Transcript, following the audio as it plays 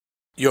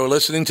You're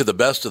listening to the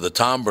best of the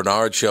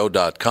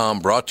TomBernardShow.com,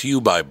 brought to you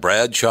by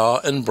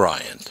Bradshaw and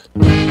Bryant.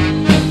 Who,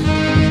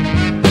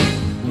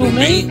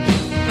 me?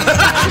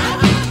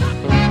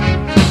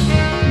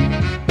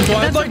 So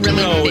I'd like to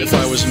know if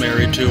I was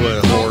married to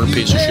a whore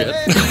piece of shit.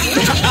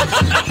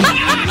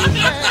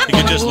 You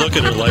could just look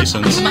at her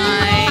license.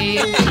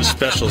 It's a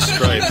special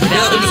stripe.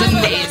 That was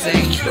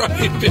amazing.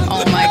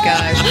 Oh my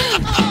gosh.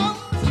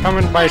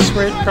 Coming by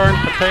sweet corn,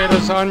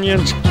 potatoes,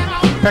 onions,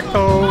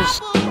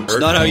 pickles. It's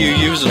not how you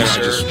use them,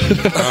 sir.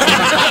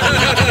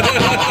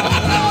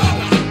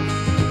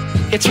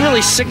 It's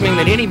really sickening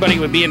that anybody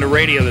would be into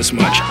radio this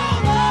much.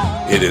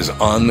 It is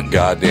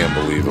un-goddamn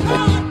believable.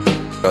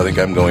 I think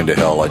I'm going to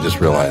hell. I just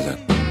realized it.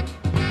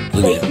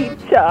 Thank you,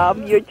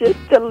 Tom. You're just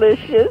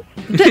delicious.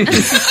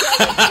 This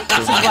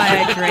is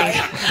why I drink.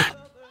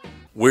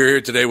 We're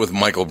here today with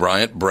Michael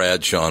Bryant,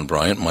 Bradshaw and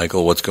Bryant.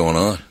 Michael, what's going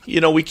on?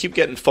 You know, we keep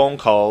getting phone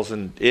calls,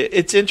 and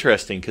it's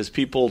interesting because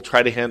people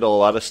try to handle a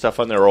lot of stuff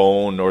on their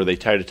own, or they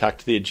try to talk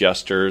to the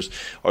adjusters,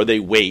 or they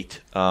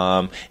wait,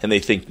 and they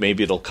think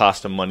maybe it'll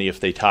cost them money if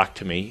they talk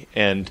to me.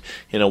 And,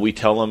 you know, we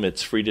tell them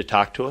it's free to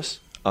talk to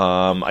us.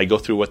 I go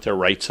through what their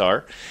rights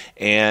are,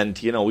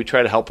 and, you know, we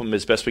try to help them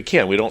as best we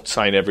can. We don't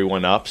sign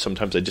everyone up.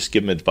 Sometimes I just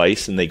give them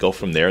advice, and they go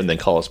from there and then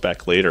call us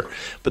back later.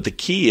 But the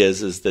key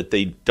is that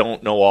they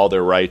don't know all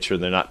their rights, or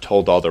they're not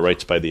told all their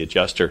rights by the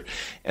adjuster.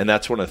 And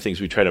that's one of the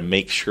things we try to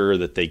make sure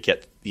that they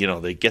get, you know,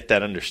 they get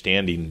that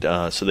understanding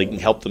so they can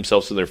help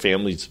themselves and their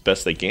families as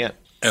best they can.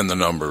 And the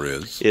number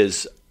is?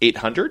 Is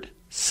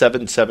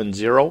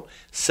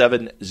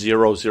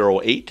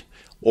 800-770-7008.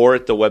 Or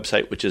at the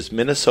website, which is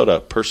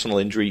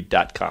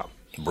minnesotapersonalinjury.com.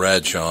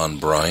 Bradshaw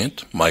and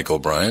Bryant, Michael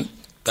Bryant,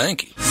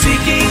 thank you.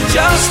 Seeking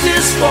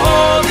justice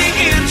for the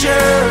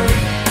injured,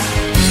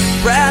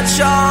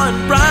 Bradshaw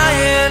and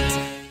Bryant.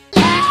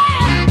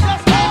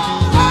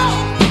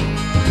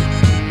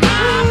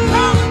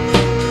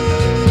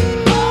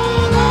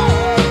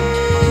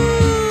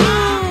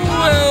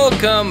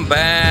 Welcome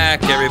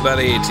back,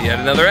 everybody, to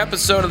yet another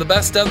episode of the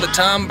Best of the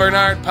Tom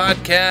Bernard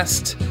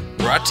Podcast,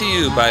 brought to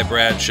you by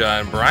Bradshaw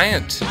and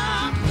Bryant.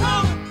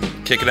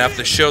 Kicking off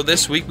the show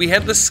this week, we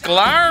had the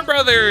Sklar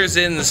Brothers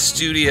in the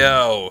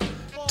studio,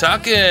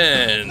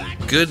 talking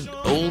good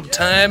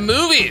old-time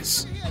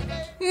movies.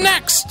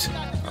 Next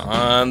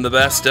on the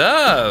Best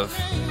of.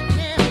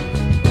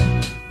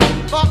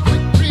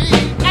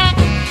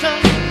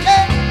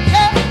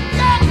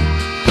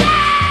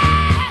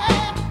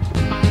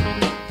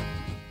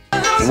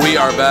 We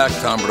are back.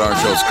 Tom Bernard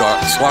Show.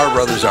 Sklar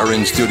Brothers are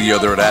in studio.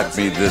 They're at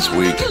Acme this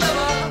week.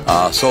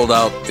 Sold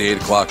out the 8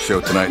 o'clock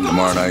show tonight and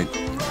tomorrow night.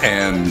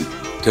 And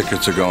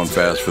tickets are going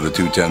fast for the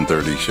 2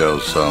 10:30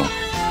 shows. So,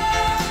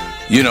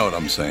 you know what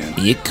I'm saying.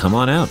 Yeah, come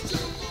on out.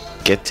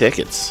 Get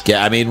tickets.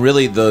 Yeah, I mean,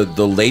 really, the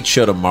late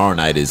show tomorrow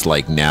night is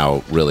like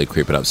now really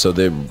creeping up. So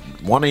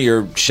one of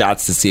your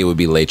shots to see it would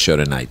be late show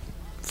tonight,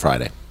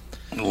 Friday.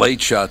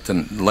 Late shot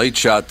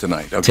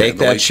tonight. Okay, take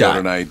that shot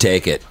tonight.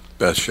 Take it.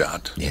 Best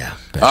shot. Yeah.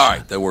 All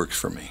right, that works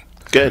for me.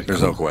 Good.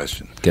 There's no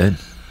question. Good.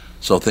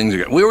 So things are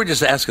good. We were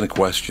just asking a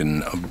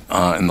question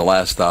in the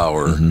last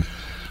hour. Mm-hmm.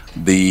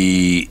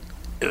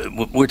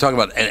 We're talking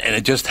about, and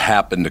it just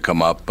happened to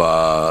come up,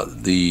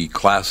 the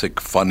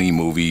classic funny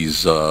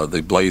movies,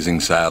 the Blazing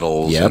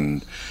Saddles, yep,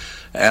 and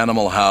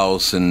Animal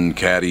House, and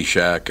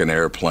Caddyshack, and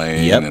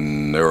Airplane, yep,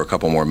 and there were a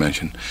couple more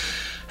mentioned.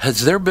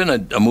 Has there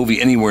been a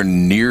movie anywhere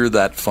near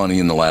that funny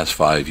in the last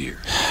 5 years?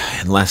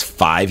 In the last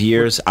 5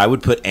 years, I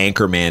would put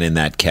Anchorman in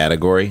that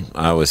category.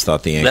 I always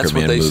thought the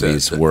Anchorman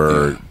movies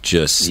were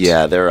just...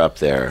 Yeah, they're up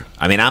there.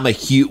 I mean,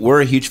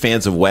 we're huge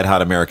fans of Wet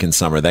Hot American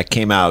Summer. That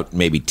came out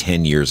maybe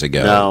 10 years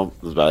ago. No,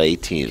 it was about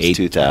 18. It was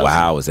 2000.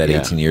 Wow, was that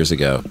 18 years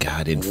ago?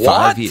 God, in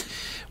 5 years...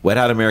 Wet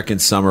Hot American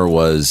Summer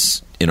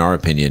was, in our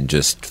opinion,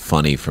 just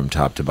funny from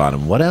top to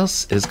bottom. What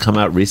else has come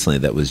out recently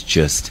that was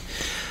just...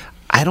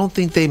 I don't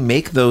think they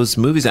make those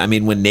movies. I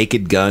mean, when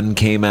Naked Gun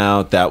came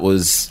out, that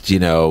was,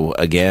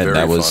 again, very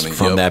that was funny,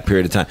 from yep, that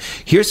period of time.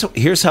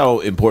 Here's how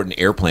important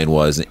Airplane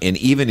was, and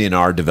even in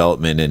our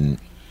development and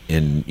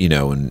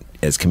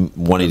as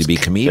wanting to be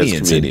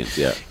comedians,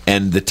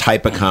 and the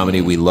type of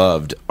comedy we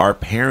loved, our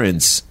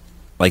parents,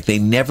 like, they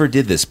never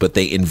did this, but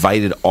they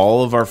invited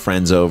all of our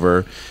friends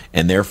over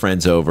and their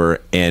friends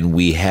over, and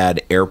we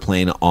had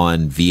Airplane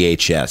on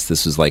VHS.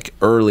 This was like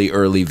early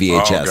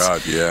VHS. Oh,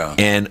 God, yeah.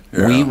 And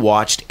we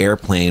watched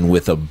Airplane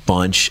with a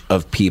bunch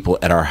of people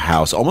at our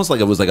house, almost like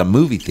it was like a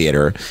movie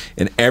theater,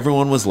 and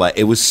everyone was like,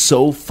 it was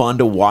so fun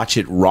to watch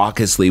it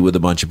raucously with a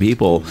bunch of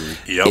people.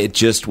 Yep. It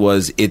just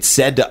was, it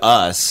said to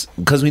us,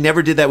 because we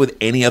never did that with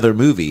any other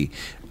movie,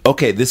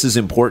 okay, this is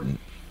important.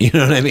 You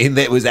know what I mean?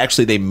 It was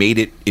actually, they made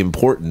it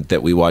important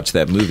that we watched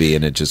that movie,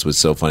 and it just was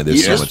so funny.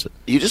 There's so much.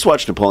 You just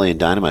watched Napoleon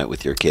Dynamite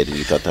with your kid, and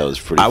you thought that was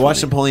pretty funny. I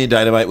watched Napoleon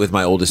Dynamite with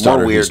my oldest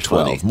daughter, who's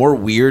 12. Funny. More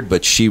weird,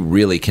 but she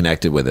really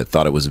connected with it.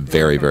 Thought it was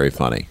very, very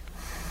funny.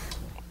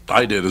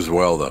 I did as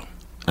well, though.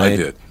 I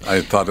did.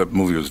 I thought that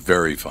movie was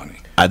very funny.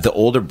 The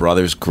older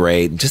brother's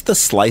great. Just the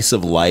slice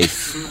of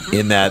life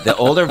in that. The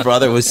older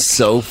brother was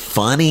so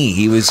funny.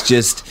 He was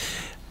just...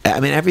 I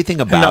mean,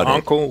 everything about and the it.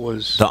 uncle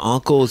was... The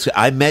uncles.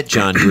 I met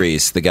John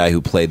Grease, the guy who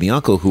played the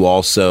uncle, who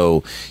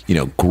also,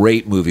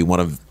 great movie. One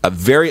of a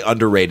very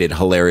underrated,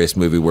 hilarious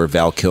movie where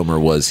Val Kilmer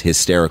was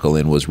hysterical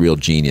in was Real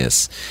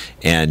Genius.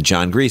 And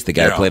John Grease, the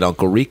guy who played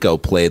Uncle Rico,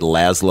 played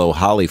Laszlo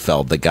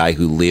Hollifeld, the guy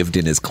who lived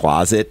in his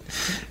closet,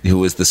 who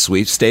was the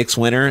sweepstakes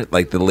winner,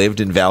 like that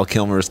lived in Val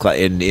Kilmer's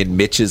in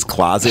Mitch's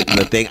closet and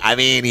the thing. I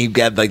mean, he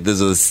got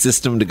there's a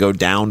system to go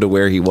down to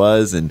where he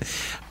was, and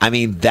I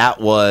mean that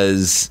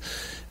was.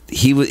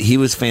 He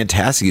was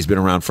fantastic. He's been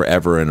around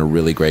forever and a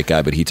really great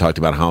guy. But he talked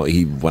about how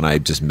when I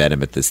just met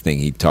him at this thing,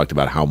 he talked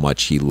about how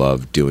much he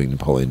loved doing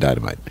Napoleon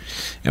Dynamite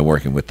and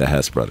working with the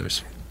Hess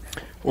brothers.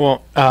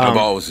 Well, I've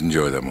always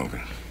enjoyed that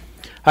movie.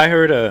 I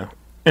heard and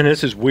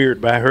this is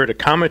weird, but I heard a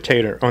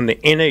commentator on the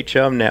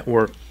NHL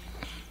network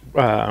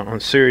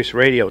on Sirius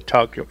Radio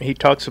he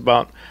talks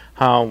about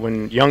how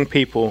when young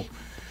people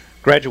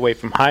graduate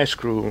from high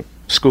school,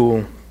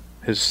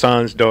 his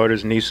sons,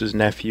 daughters, nieces,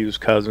 nephews,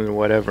 cousins, or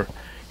whatever,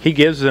 he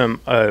gives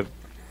them a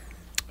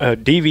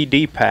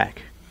DVD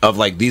pack of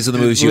these are the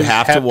movies you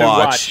have to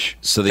watch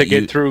so that to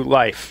get through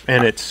life,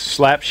 and it's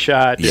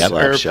Slapshot,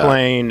 it's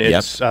Airplane,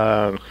 it's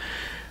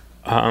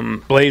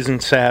Blazing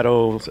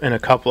Saddles, and a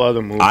couple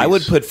other movies. I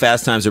would put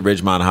Fast Times at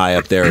Ridgemont High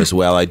up there as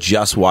well. I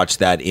just watched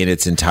that in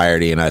its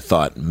entirety, and I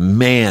thought,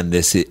 man,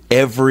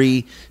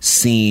 every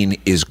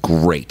scene is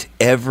great.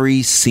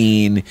 Every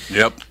scene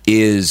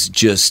is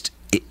just.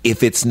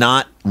 If it's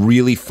not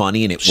really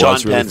funny, and it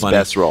was really Penn's funny,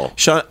 best role.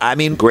 Sean, I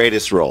mean,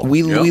 greatest role.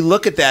 We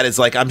look at that as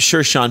I'm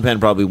sure Sean Penn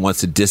probably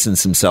wants to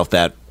distance himself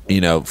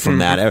from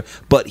that,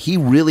 but he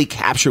really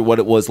captured what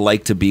it was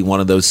like to be one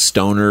of those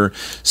stoner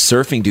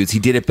surfing dudes. He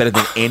did it better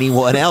than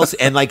anyone else,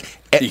 and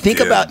think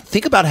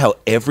about how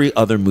every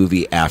other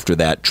movie after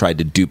that tried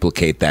to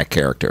duplicate that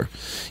character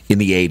in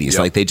the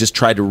 80s. They just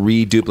tried to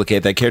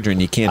reduplicate that character,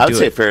 and you can't do it. I would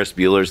say Ferris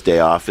Bueller's Day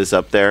Off is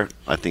up there.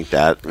 I think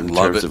that in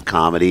terms of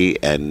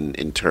comedy and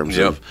in terms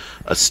of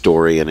a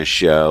story and a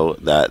show,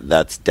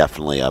 that's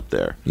definitely up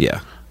there.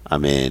 Yeah. I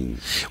mean...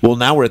 Well,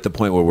 now we're at the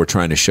point where we're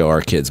trying to show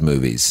our kids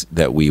movies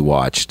that we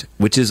watched,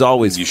 which is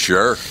always... You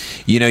sure?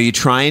 You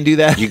try and do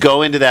that. You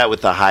go into that with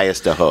the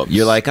highest of hopes.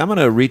 You're like, I'm going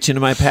to reach into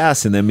my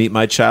past and then meet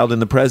my child in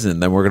the present.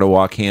 Then we're going to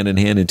walk hand in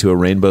hand into a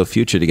rainbow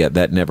future together.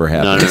 That never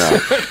happens.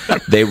 No.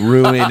 They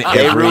ruin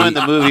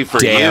the movie for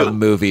damn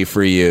movie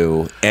for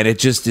you. And it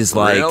just is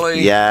like...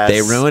 Really? Yes.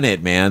 They ruin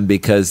it, man,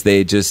 because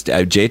they just...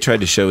 Jay tried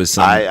to show his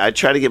son... I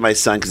tried to get my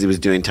son, because he was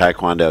doing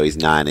Taekwondo. He's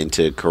 9,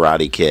 into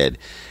Karate Kid.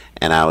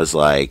 And I was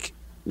like,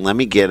 let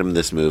me get him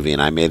this movie.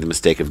 And I made the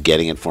mistake of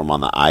getting it for him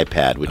on the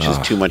iPad, which is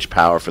too much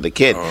power for the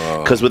kid.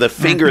 Because with a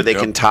finger, they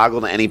can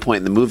toggle to any point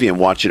in the movie and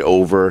watch it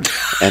over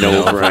and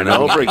over and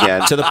over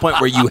again. To the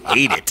point where you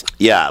hate it.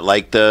 Yeah,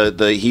 like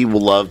he will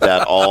love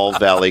that All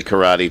Valley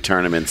Karate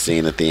tournament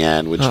scene at the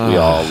end, which we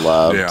all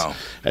loved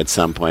at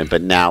some point.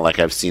 But now,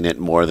 I've seen it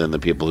more than the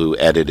people who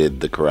edited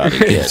the Karate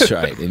Kid. That's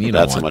right. And you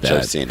don't That's want how much that.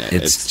 I've seen it.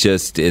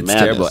 It's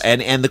terrible.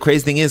 And the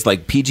crazy thing is,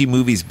 PG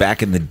movies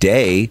back in the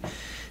day,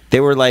 they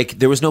were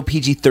there was no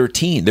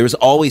PG-13. There was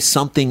always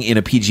something in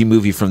a PG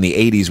movie from the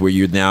 80s where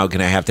you're now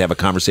going to have a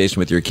conversation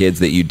with your kids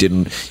that you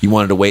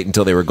wanted to wait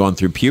until they were going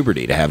through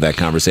puberty to have that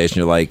conversation.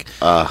 You're like,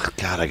 oh,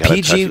 God, I got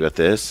to touch you with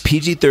this.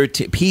 PG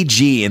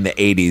in the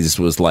 80s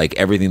was like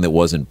everything that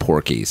wasn't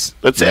Porky's.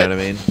 That's you it. know what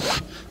I mean?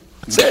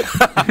 That's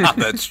it.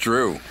 That's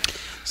true.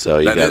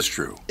 So that is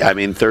true. I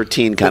mean,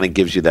 13 kind of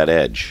gives you that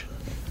edge.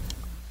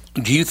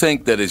 Do you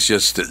think that it's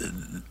just...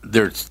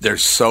 They're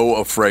so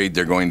afraid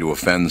they're going to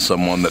offend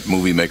someone that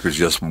movie makers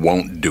just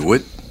won't do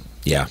it?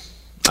 Yeah.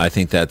 I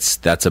think that's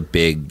a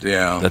big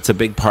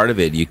part of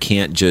it. You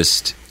can't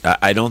just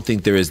I don't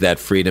think there is that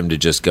freedom to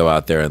just go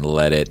out there and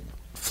let it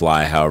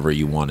fly however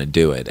you want to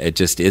do it. It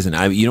just isn't.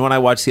 You know what I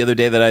watched the other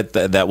day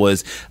that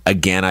was,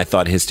 again, I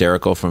thought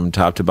hysterical from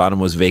top to bottom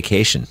was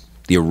Vacation.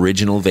 The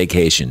original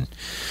Vacation.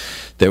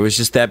 There was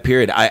just that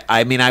period.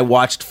 I mean, I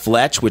watched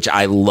Fletch, which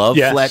I love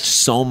Fletch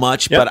so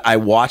much, but I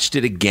watched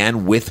it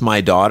again with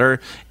my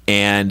daughter,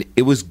 and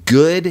it was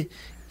good,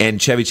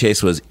 and Chevy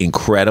Chase was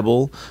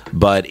incredible,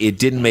 but it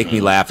didn't make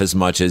me laugh as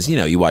much as,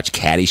 you watch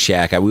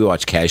Caddyshack. We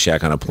watched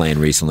Caddyshack on a plane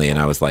recently, and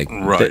I was like,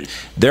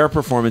 there are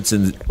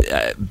performances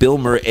in Bill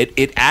Murray.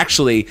 It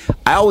actually,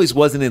 I always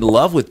wasn't in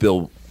love with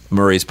Bill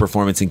Murray's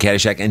performance in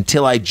Caddyshack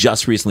until I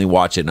just recently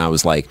watched it, and I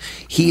was like,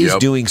 he is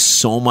doing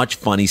so much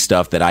funny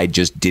stuff that I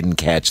just didn't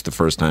catch the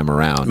first time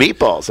around.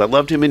 Meatballs. I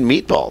loved him in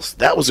Meatballs.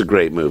 That was a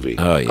great movie.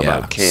 Oh,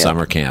 yeah.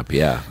 Summer Camp.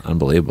 Yeah.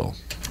 Unbelievable.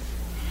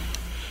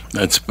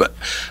 But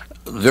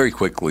very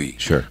quickly.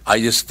 Sure.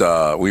 I just,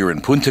 we were in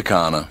Punta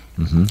Cana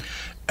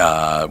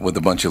with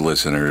a bunch of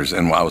listeners,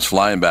 and I was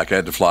flying back. I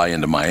had to fly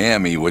into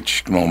Miami,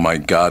 which, oh my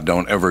God,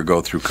 don't ever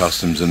go through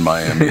customs in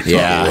Miami. It's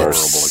a horrible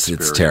experience.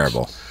 It's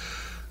terrible.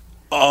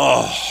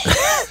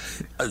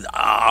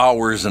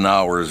 Hours and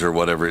hours or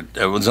whatever.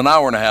 It was an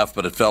hour and a half,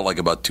 but it felt like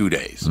about 2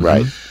 days.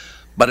 Right.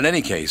 But in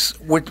any case,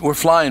 we're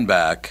flying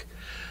back,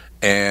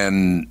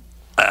 and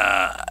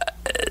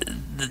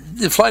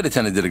the flight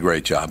attendant did a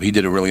great job. He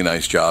did a really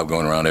nice job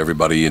going around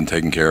everybody and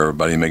taking care of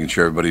everybody and making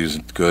sure everybody was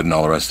good and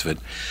all the rest of it.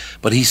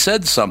 But he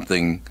said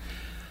something,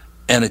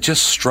 and it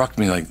just struck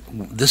me like,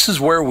 this is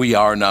where we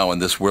are now in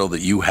this world,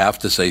 that you have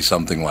to say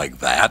something like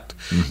that.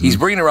 Mm-hmm. He's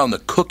bringing around the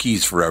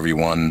cookies for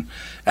everyone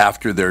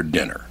after their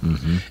dinner.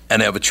 Mm-hmm.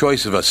 And they have a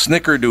choice of a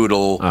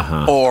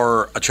snickerdoodle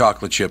or a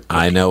chocolate chip cookie.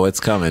 I know what's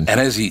coming. And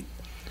as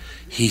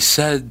he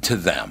said to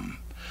them,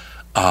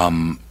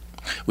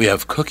 we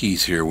have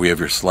cookies here. We have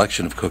your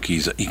selection of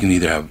cookies. You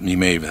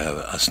may have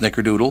a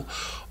snickerdoodle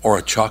or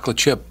a chocolate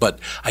chip, but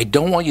I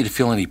don't want you to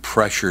feel any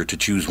pressure to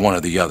choose one or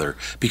the other,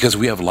 because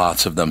we have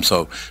lots of them.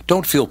 So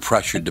don't feel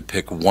pressured to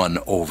pick one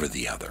over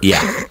the other.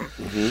 Yeah.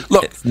 Mm-hmm.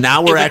 Look,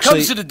 now we're it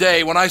comes to the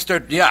day when I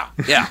start,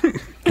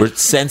 we're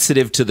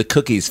sensitive to the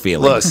cookies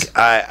feelings. Look,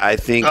 I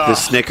think the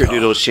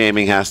snickerdoodle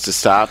shaming has to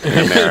stop in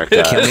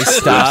America. Can we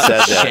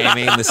stop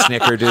shaming the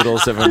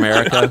snickerdoodles of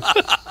America?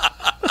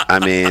 I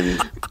mean,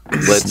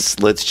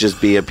 let's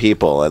just be a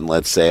people and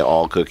let's say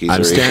all cookies are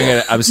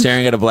equal. I'm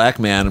staring at a black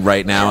man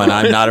right now, and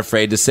I'm not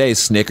afraid to say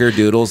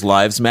snickerdoodles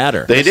lives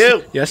matter. They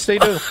do. Yes, they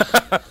do.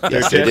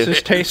 They're just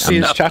as tasty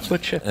as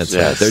chocolate chips. That's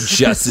right. They're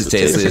just as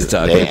tasty as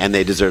chocolate chips. And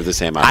they deserve the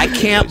same I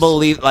can't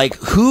believe,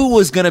 who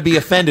was going to be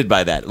offended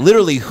by that?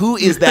 Literally, who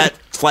is that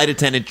flight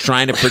attendant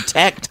trying to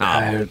protect,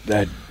 Tom?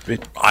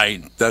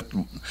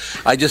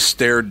 I just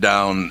stared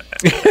down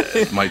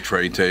at my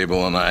tray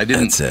table, and I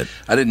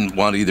didn't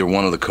want either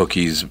one of the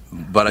cookies,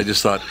 but I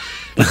just thought,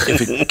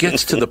 if it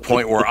gets to the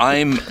point where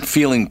I'm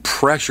feeling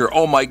pressure,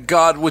 oh my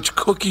God, which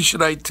cookie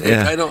should I take?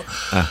 Yeah.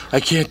 I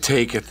can't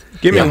take it.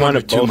 Give me one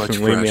of both and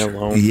leave me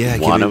alone. Yeah,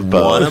 one of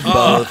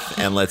both,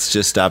 and let's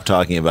just stop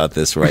talking about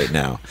this right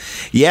now.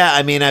 Yeah,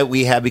 I mean,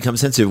 we have become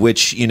sensitive,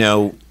 which,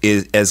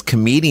 as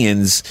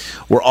comedians,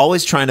 we're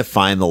always trying to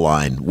find the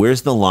line.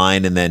 Where's the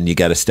line? And then you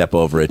got to step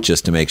over it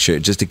just to make sure,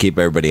 just to keep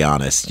everybody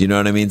honest. You know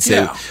what I mean?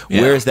 So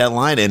where's that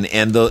line?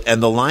 And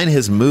the line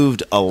has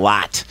moved a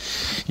lot.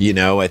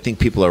 I think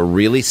people are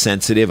really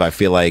sensitive. I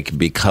feel like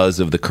because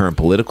of the current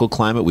political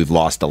climate, we've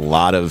lost a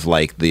lot of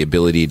the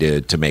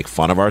ability to make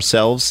fun of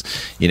ourselves.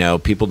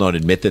 People don't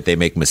admit that they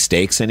make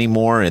mistakes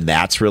anymore, and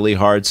that's really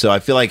hard. So I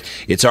feel like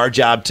it's our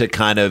job to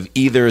kind of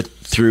either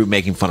through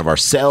making fun of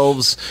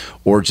ourselves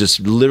or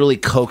just literally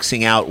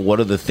coaxing out what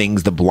are the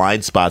things, the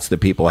blind spots that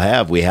people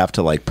have. We have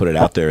to put it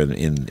out there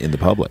in the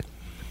public.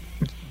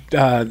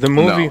 The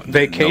movie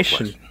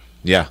Vacation.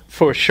 Yeah.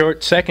 For a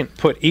short second,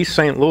 put East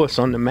St. Louis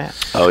on the map.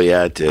 Oh,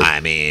 yeah, it did. I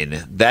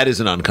mean, that is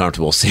an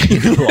uncomfortable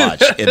scene to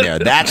watch in there.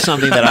 That's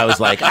something that I was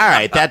like, all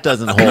right, that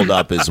doesn't hold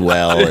up as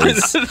well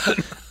as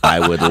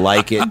I would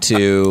like it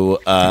to.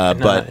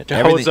 But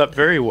it holds up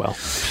very well.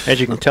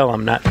 As you can tell,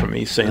 I'm not from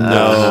East St. Louis.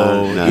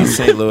 No, East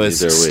St.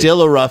 Louis is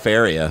still a rough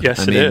area.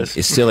 Yes, it is.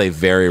 It's still a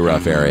very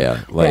rough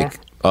area.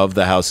 Of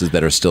the houses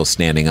that are still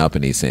standing up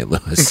in East St.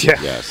 Louis.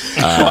 Yeah. Yes.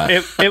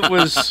 It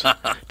was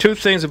two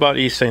things about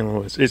East St.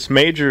 Louis. Its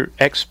major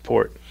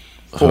export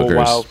for a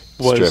while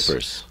was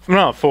strippers.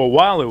 No, for a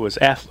while it was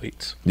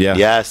athletes. Yeah.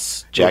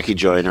 Yes. Jackie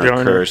Joyner,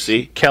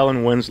 Kersey,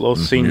 Kellen Winslow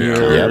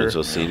Sr. Yeah,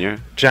 Winslow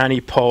Sr. Johnny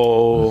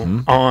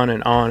Poe, on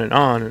and on and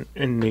on.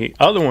 And the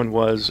other one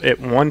was, at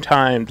one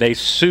time, they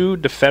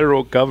sued the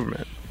federal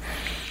government.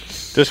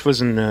 This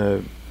was in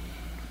the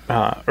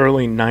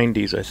early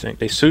 90s, I think.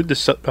 They sued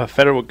the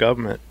federal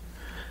government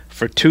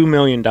for $2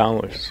 million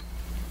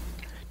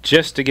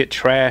just to get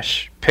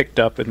trash picked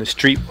up and the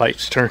street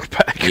lights turned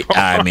back on.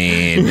 I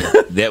mean,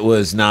 that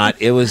was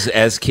not, it was,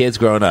 as kids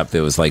growing up,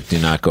 it was do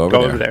not go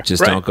over there.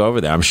 Just don't go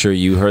over there. I'm sure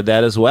you heard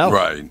that as well.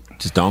 Right.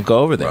 Just don't go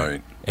over there.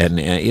 Right. And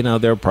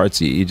there are parts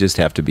you just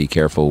have to be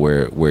careful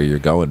where you're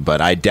going. But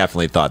I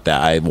definitely thought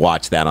that. I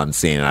watched that on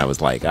scene and I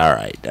was like, all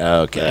right,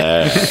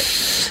 okay.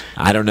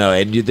 I don't know.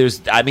 And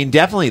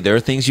definitely there are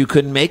things you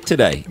couldn't make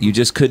today. You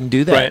just couldn't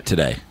do that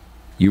today.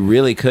 You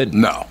really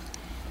couldn't. No.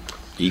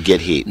 You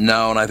get heat.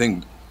 No, and I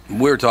think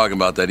we were talking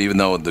about that, even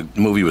though the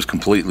movie was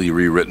completely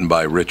rewritten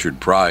by Richard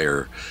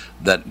Pryor,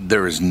 that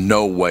there is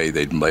no way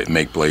they'd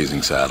make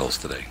Blazing Saddles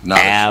today.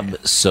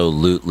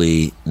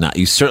 Absolutely not.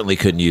 You certainly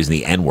couldn't use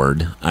the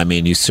N-word. I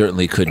mean, you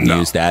certainly couldn't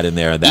use that in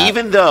there.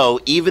 Even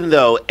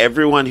though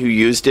everyone who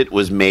used it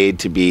was made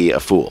to be a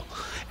fool.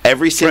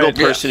 Every single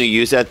person who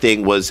used that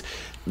thing was...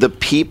 The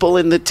people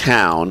in the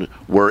town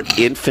were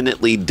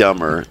infinitely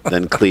dumber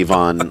than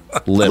Cleavon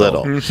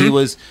Little. He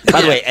was,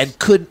 by the way,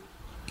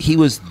 he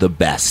was the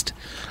best.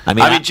 I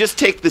mean, just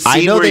take the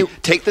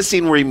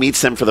scene where he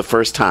meets them for the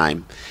first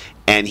time,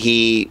 and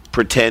he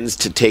pretends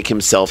to take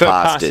himself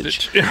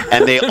hostage,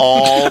 and they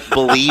all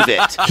believe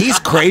it. He's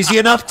crazy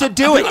enough to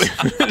do it.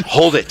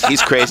 Hold it,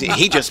 he's crazy.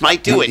 He just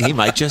might do it. He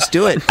might just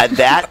do it. And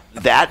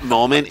that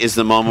moment is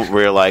the moment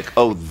where you're like,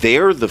 oh,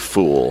 they're the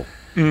fool.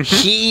 Mm-hmm.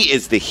 He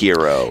is the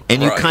hero.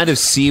 And you kind of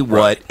see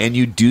and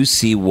you do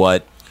see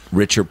what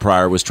Richard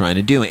Pryor was trying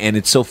to do. And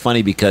it's so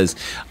funny because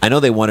I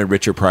know they wanted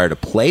Richard Pryor to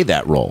play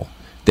that role.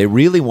 They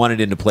really wanted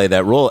him to play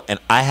that role. And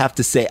I have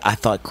to say, I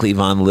thought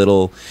Cleavon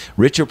Little,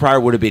 Richard Pryor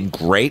would have been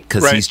great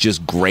because he's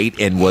just great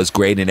and was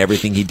great in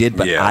everything he did.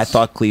 But I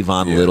thought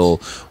Cleavon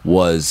Little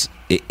was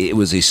it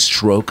was a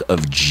stroke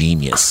of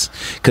genius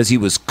because he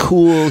was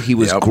cool, he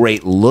was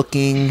great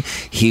looking,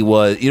 he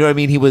was, you know what I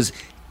mean? He was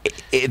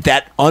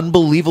that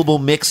unbelievable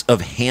mix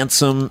of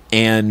handsome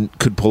and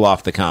could pull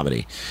off the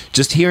comedy.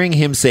 Just hearing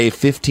him say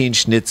 15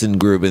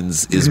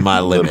 Schnitzengrubens is my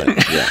limit.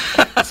 Yeah,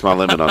 that's my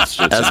limit on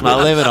Schnitzengrubens. That's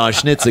my limit on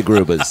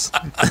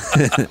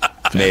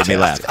Schnitzengrubens. Made me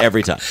laugh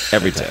every time.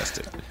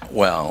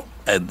 Well,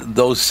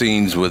 those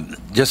scenes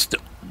with just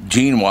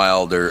Gene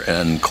Wilder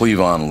and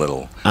Cleavon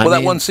Little.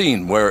 That one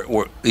scene where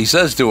he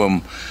says to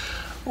him,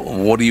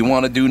 "What do you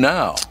want to do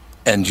now?"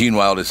 And Gene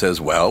Wilder says,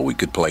 "Well, we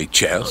could play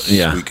chess.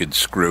 Yeah. We could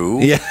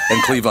screw." Yeah.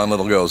 And Cleavon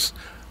Little goes,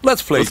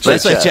 Let's play chess.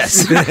 Let's play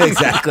chess.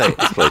 Exactly.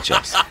 Let's play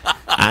chess.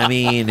 I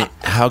mean,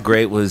 how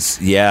great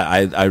was... Yeah,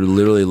 I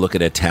literally look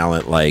at a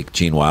talent like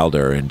Gene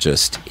Wilder and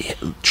just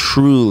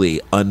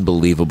truly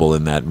unbelievable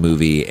in that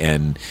movie.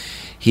 And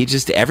he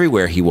just,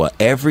 everywhere he was,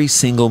 every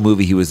single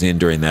movie he was in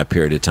during that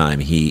period of time,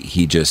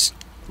 he just...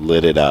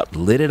 Lit it up.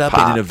 And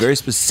in a very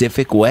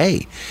specific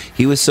way.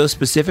 He was so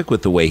specific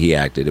with the way he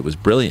acted. It was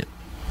brilliant.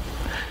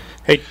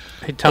 Hey,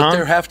 Tom? But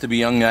there have to be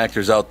young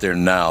actors out there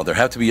now. There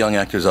have to be young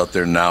actors out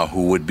there now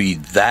who would be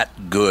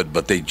that good,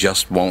 but they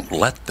just won't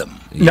let them.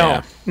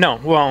 No.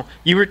 Well,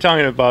 you were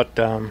talking about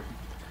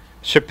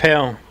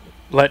Chappelle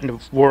letting the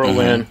world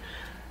in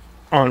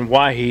on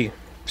why he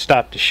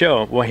stopped the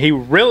show. Well, he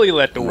really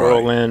let the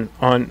world in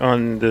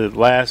on the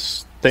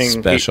last thing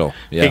special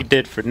he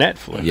did for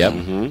Netflix. Yep.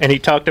 And he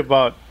talked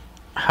about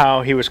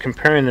how he was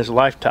comparing his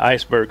life to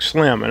Iceberg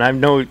Slim. And I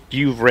know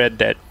you've read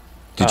that.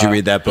 Did you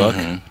read that book?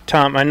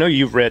 Tom, I know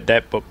you've read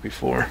that book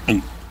before.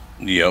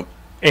 Yep.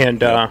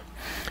 And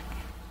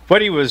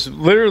what he was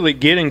literally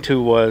getting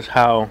to was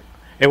how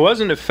it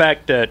wasn't the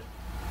fact that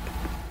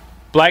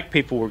black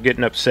people were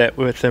getting upset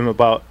with him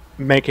about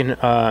making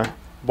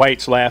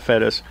whites laugh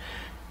at us.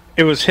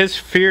 It was his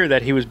fear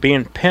that he was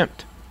being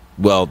pimped.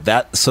 Well,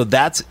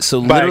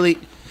 literally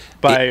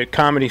by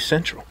Comedy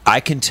Central. I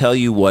can tell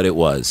you what it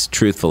was,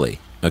 truthfully.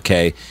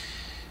 Okay.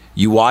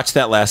 You watch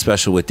that last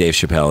special with Dave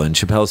Chappelle, and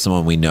Chappelle is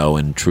someone we know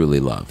and truly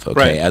love,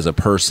 okay, as a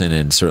person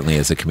and certainly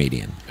as a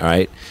comedian, all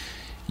right?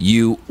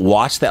 You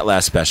watch that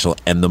last special,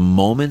 and the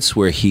moments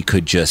where he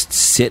could just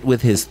sit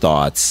with his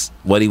thoughts,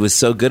 what he was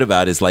so good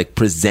about is like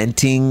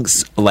presenting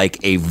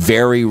like a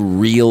very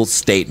real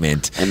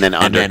statement and then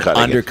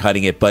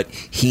undercutting it. But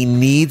he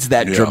needs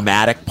that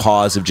dramatic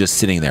pause of just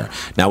sitting there.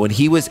 Now, when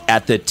he was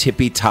at the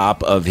tippy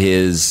top of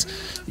his,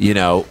 he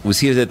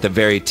was at the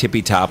very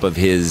tippy top of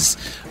his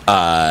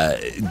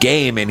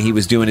game and he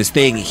was doing his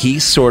thing, he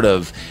sort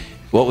of...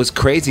 What was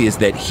crazy is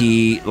that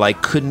he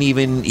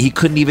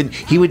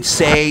would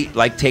say,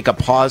 like, take a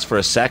pause for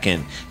a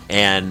second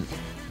and...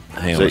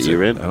 Is that you,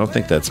 Red? I don't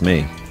think that's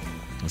me.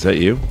 Is that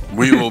you?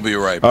 We will be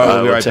right back.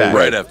 We'll be right back.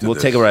 Right after we'll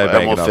this. take a right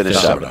back. And we'll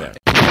finish up with that.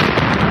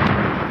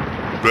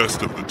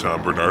 Best of the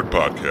Tom Bernard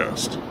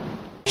Podcast.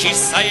 She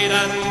sighed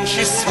and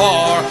she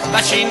swore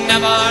that she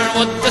never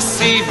would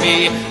deceive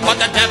me. But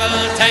the devil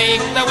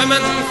take the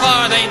women,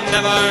 for they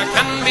never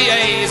can be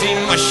easy.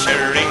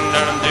 Mushering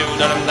dum do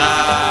dum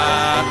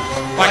da.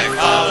 Quack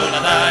fall the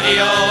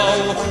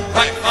daddy-o,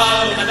 quack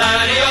fall the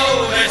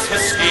daddy-o. There's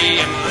whiskey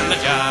in the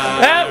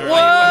jar.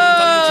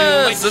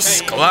 That was the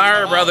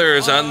Sklar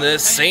Brothers on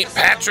this St.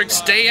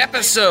 Patrick's Day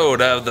episode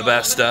of The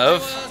Best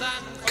Of.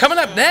 Coming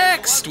up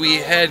next, we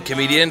had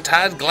comedian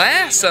Todd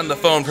Glass on the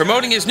phone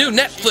promoting his new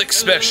Netflix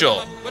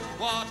special.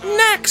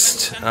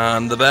 Next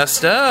on The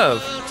Best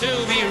Of. To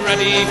be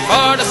ready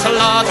for the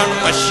slaughter,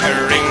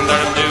 mushering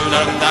dum do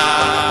dum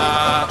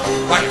da.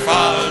 Quack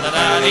fall the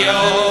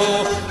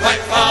daddy-o, quack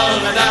fall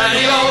the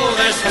daddy-o.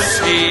 There's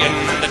whiskey in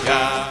the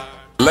jar.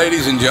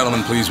 Ladies and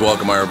gentlemen, please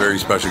welcome our very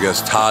special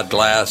guest, Todd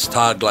Glass.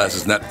 Todd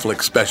Glass's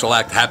Netflix special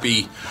act,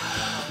 Happy.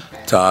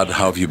 Todd,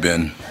 how have you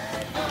been?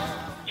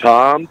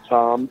 Tom.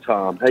 How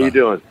you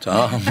doing?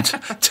 Tom.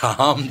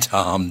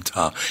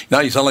 Now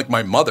you sound like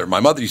my mother. My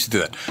mother used to do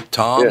that.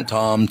 Tom.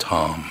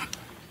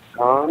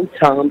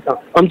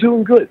 I'm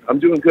doing good.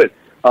 I'm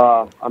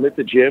at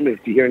the gym.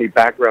 If you hear any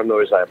background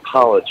noise, I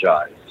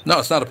apologize. No,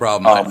 it's not a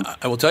problem.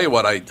 I will tell you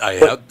what,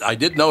 I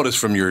did notice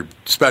from your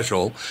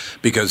special,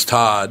 because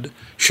Todd,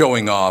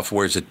 showing off,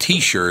 wears a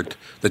T-shirt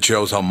that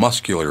shows how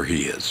muscular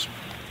he is.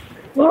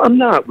 Well, I'm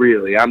not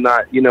really.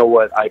 You know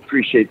what? I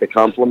appreciate the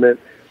compliment.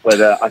 But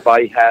if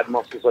I had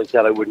muscles like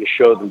that, I wouldn't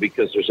show them,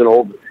 because there's an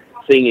old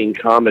thing in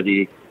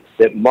comedy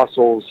that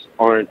muscles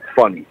aren't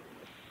funny.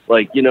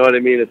 Like, you know what I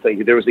mean? It's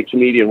like there was a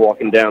comedian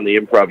walking down the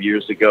Improv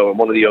years ago, and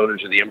one of the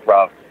owners of the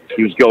Improv,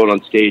 he was going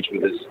on stage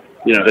with his,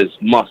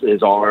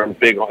 his arm,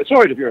 big arm. It's all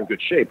right if you're in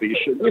good shape, but you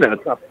should,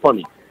 it's not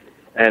funny.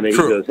 And he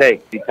goes, hey,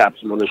 he taps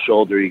him on the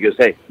shoulder. He goes,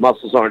 hey,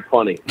 muscles aren't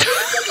funny.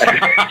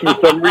 For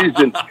some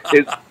reason,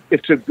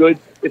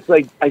 it's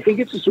like, I think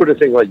it's the sort of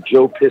thing like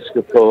Joe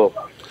Piscopo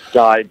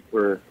died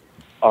for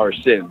our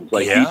sins.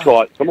 Like he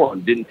taught, come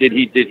on, did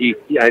he?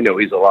 Yeah, I know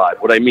he's alive.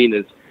 What I mean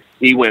is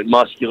he went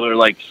muscular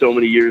like so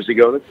many years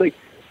ago. And it's like,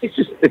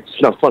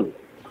 it's not funny.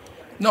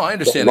 No, I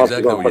understand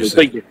exactly what you're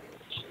saying.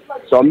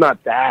 So I'm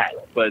not that,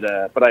 but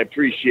I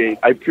appreciate.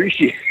 I'll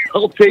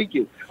take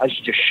it. I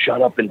should just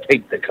shut up and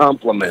take the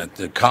compliment.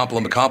 The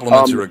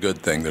compliments are a good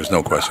thing. There's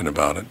no question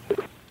about it.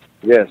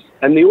 Yes,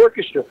 and the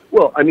orchestra.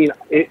 Well, I mean,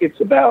 it's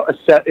about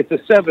it's a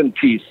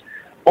 7-piece.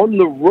 On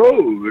the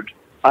road,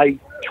 I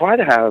try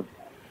to have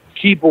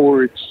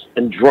keyboards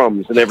and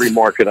drums in every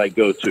market I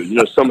go to. You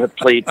know, some have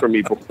played for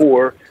me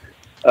before.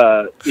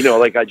 You know,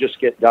 like I just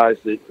get guys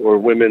or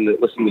women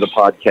that listen to the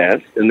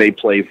podcast and they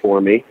play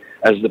for me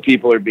as the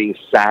people are being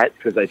sat,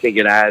 because I think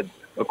it adds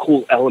a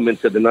cool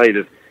element to the night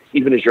of,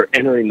 even as you're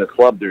entering the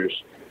club,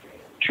 there's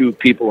 2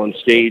 people on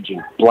stage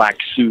in black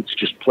suits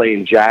just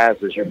playing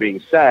jazz as you're being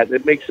sat.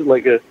 It makes it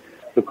like a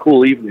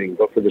cool evening.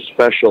 But for the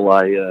special,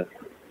 I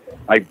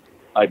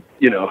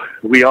you know,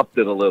 we upped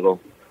it a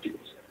little.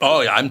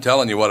 Oh yeah, I'm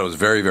telling you what, it was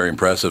very, very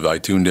impressive. I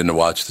tuned in to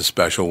watch the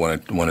special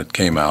when it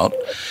came out,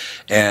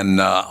 and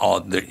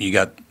you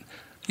got.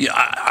 Yeah,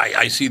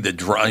 I see the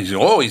drums.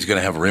 Oh, he's going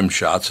to have rim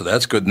shots, so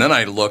that's good. And then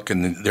I look,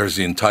 and there's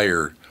the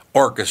entire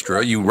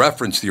orchestra. You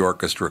reference the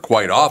orchestra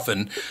quite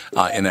often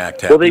in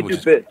Act Happy. Well, they do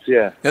bits,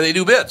 yeah. Yeah, they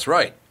do bits,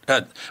 right.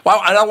 Well,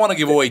 I don't want to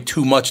give away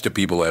too much to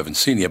people who haven't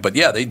seen it, but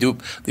yeah, they do.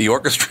 The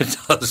orchestra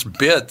does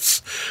bits,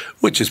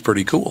 which is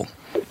pretty cool.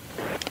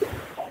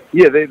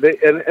 Yeah,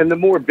 and the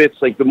more bits,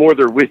 like the more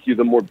they're with you,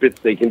 the more bits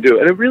they can do.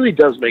 And it really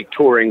does make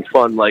touring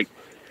fun, like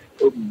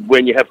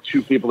when you have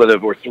 2 people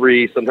or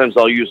 3, sometimes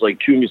I'll use like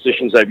 2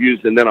 musicians I've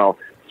used, and then I'll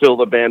fill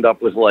the band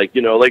up with like,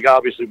 you know, like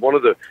obviously one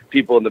of the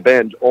people in the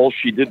band, all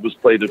she did was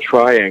play the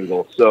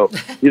triangle. So,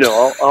 you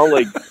know, I'll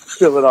like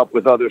fill it up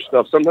with other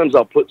stuff. Sometimes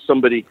I'll put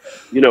somebody,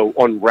 you know,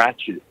 on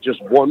ratchet,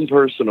 just one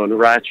person on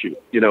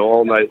ratchet, you know,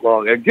 all night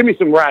long. Give me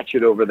some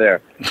ratchet over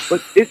there.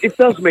 But it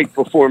does make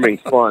performing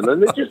fun.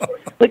 And it just,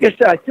 like I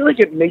said, I feel like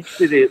it makes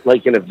it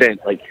like an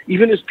event. Like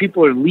even as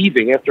people are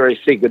leaving after I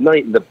say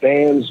goodnight and the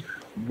band's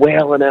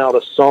wailing out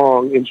a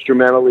song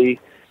instrumentally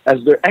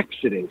as they're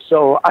exiting.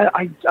 So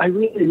I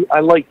really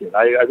like it.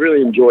 I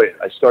really enjoy it.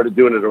 I started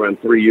doing it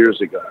around 3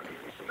 years ago.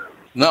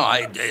 No,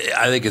 I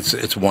think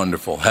it's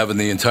wonderful having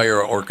the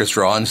entire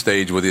orchestra on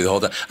stage with you the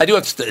whole time. I do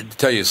have to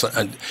tell you,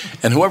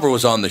 and whoever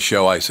was on the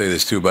show, I say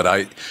this too,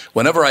 but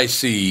whenever I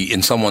see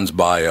in someone's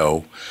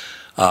bio,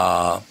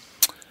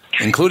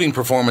 including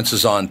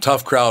performances on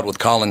Tough Crowd with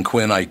Colin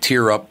Quinn, I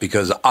tear up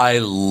because I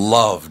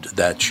loved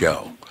that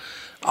show.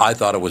 I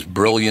thought it was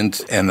brilliant,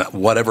 and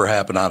whatever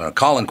happened, I don't know.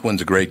 Colin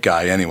Quinn's a great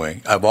guy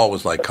anyway. I've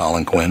always liked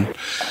Colin Quinn.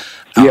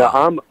 Yeah,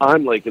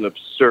 I'm like an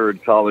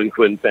absurd Colin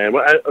Quinn fan.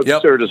 Well,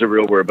 absurd is a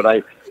real word,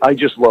 but I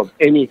just love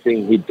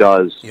anything he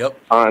does. Yep.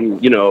 I'm,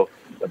 you know,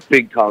 a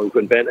big Colin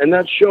Quinn fan, and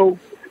that show,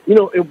 you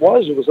know, it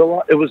was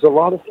a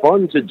lot of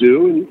fun to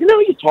do, and you know,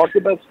 you talk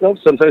about stuff.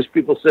 Sometimes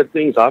people said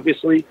things,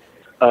 obviously,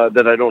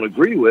 that I don't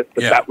agree with,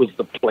 but that was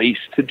the place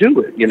to do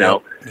it, you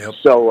know. Yep.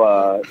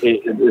 So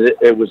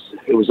it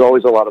was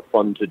always a lot of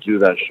fun to do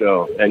that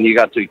show, and you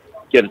got to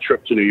get a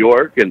trip to New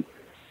York, and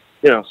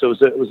you know, so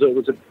it was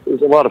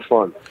a lot of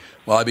fun.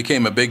 Well, I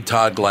became a big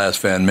Todd Glass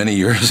fan many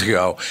years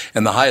ago,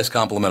 and the highest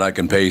compliment I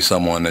can pay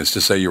someone is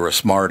to say you're a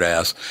smart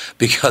ass,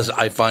 because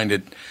I find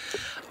it.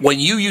 When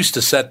you used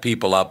to set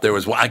people up, there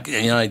was,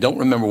 I don't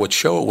remember what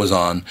show it was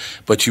on,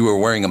 but you were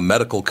wearing a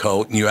medical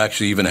coat, and you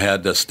actually even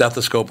had a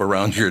stethoscope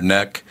around your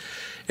neck,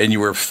 and you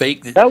were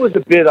fake. That was a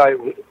bit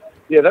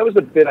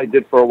I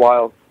did for a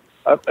while.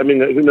 I mean,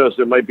 who knows?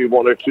 There might be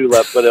 1 or 2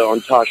 left, but on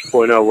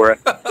Tosh.0, where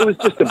it was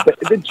just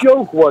the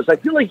joke was, I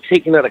feel like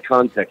taken out of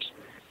context,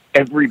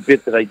 every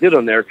bit that I did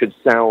on there could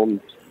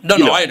sound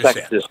I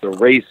understand. Sexist or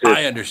racist.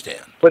 I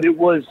understand. But it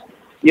was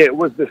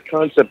this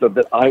concept of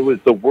that I was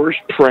the worst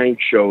prank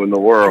show in the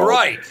world.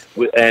 Right.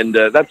 And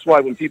that's why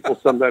when people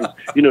sometimes,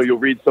 you know, you'll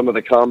read some of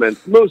the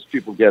comments, most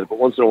people get it, but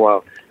once in a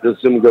while,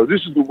 there's someone go,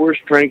 "This is the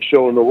worst prank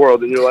show in the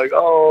world." And you're like,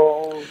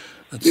 "Oh,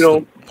 that's you know,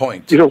 the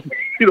point. You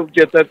don't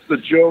get that's the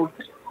joke."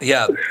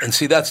 Yeah, and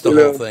see, that's the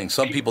whole thing.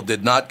 Some people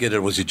did not get it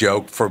was a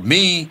joke. For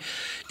me,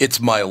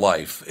 it's my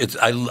life.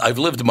 I've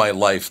lived my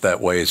life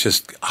that way. It's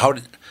just how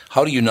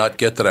do you not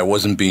get that I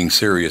wasn't being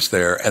serious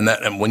there?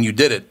 And when you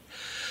did it,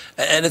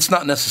 and it's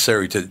not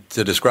necessary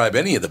to describe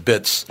any of the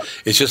bits.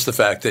 It's just the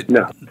fact that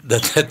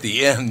that at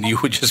the end you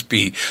would just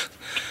be.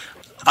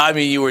 I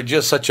mean, you were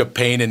just such a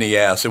pain in the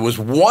ass. It was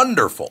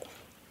wonderful,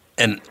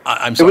 and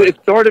I'm sorry. It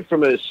started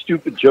from a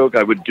stupid joke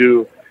I would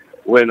do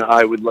when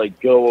I would like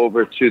go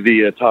over to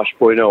the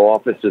Tosh.0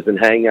 offices and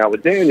hang out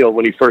with Daniel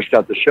when he first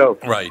got the show.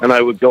 Right. And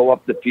I would go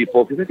up to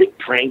people, because I think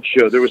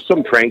there was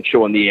some prank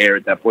show on the air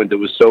at that point that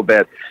was so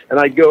bad. And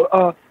I'd go,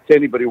 to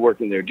anybody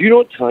working there, "Do you know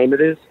what time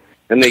it is?"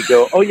 And they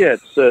go, "Oh, yeah,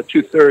 it's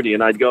 2:30.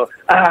 And I'd go,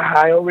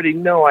 "I already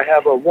know. I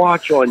have a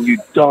watch on, you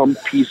dumb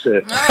piece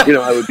of..." You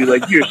know, I would be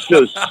like, "You're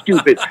so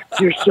stupid.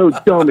 You're so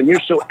dumb. And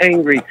you're so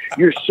angry.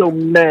 You're so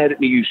mad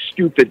at me, you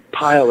stupid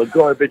pile of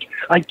garbage.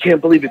 I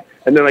can't believe it."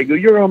 And then I go,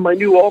 "You're on my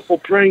new awful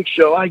prank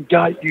show. I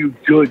got you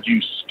good,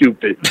 you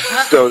stupid."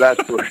 So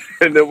that's where...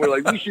 And then we're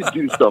like, we should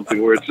do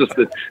something where it's just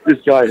that this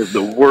guy has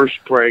the worst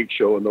prank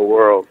show in the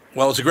world.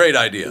 Well, it's a great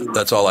idea.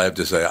 That's all I have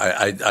to say.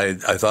 I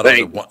thought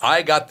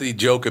I got the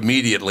joke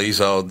immediately,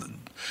 so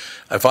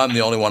If I'm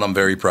the only one, I'm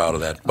very proud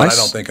of that. But I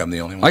don't think I'm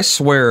the only one. I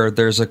swear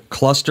there's a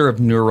cluster of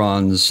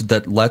neurons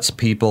that lets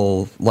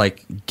people,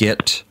 like,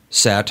 get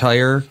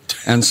satire,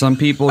 and some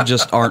people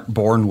just aren't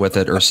born with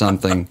it or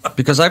something.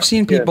 Because I've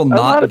seen people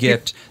not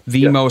get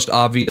the most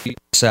obvious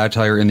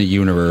satire in the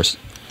universe.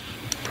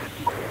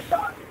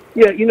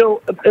 Yeah, you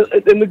know,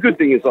 and the good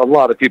thing is a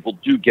lot of people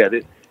do get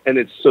it, and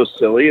it's so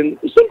silly. And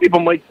some people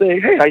might say,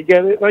 hey, I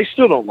get it, and I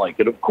still don't like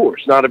it. Of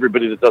course, not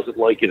everybody that doesn't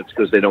like it, it's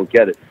because they don't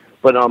get it.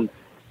 But,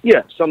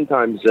 yeah,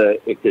 sometimes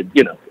it could,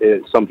 you know,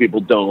 some people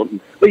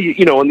don't. But,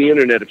 you know, on the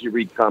internet, if you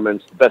read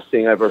comments, the best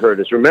thing I ever heard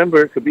is,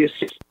 remember, it could be a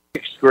sixth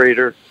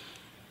grader,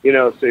 you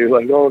know, so you're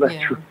like, oh,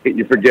 that's right.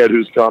 You forget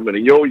who's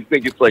commenting. You always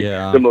think it's like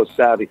the most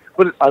savvy.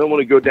 But I don't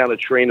want to go down a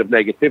train of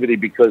negativity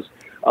because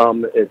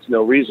it's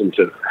no reason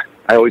to.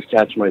 I always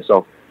catch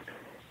myself,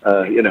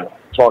 you know,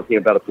 talking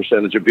about a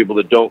percentage of people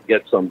that don't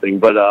get something.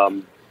 But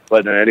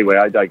anyway,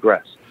 I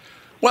digress.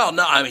 Well,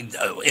 no, I mean,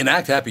 in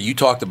Act Happy, you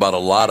talked about a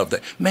lot of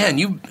that. Man,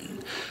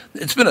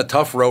 it's been a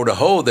tough road to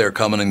hoe there,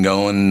 coming and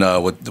going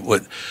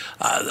with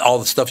all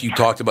the stuff you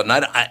talked about. And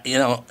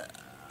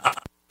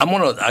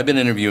I've been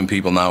interviewing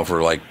people now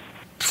for like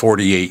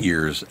 48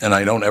 years, and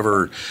I don't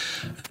ever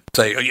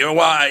say, you know,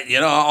 why? You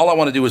know, all I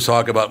want to do is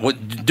talk about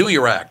do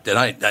your act, and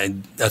I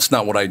that's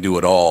not what I do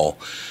at all.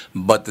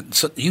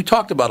 But you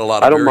talked about a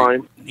lot. I don't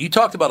mind. You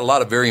talked about a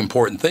lot of very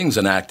important things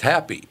in Act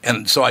Happy,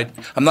 and so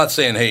I'm not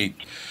saying, hey,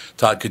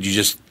 Todd, could you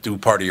just do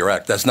part of your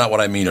act? That's not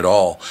what I mean at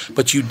all.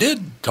 But you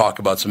did talk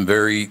about some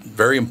very,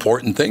 very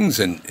important things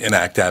in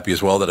Act Happy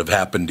as well that have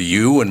happened to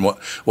you and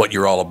what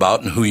you're all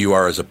about and who you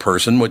are as a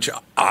person, which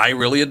I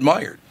really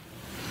admired.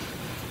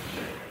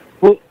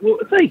 Well,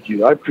 thank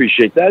you. I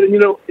appreciate that. And, you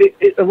know,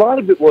 a lot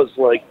of it was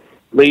like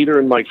later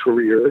in my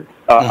career,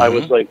 I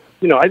was like,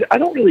 you know, I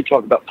don't really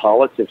talk about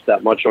politics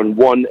that much on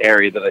one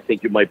area that I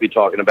think you might be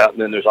talking about,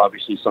 and then there's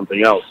obviously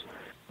something else.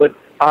 But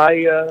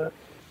I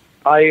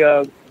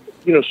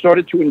you know,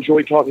 started to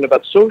enjoy talking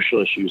about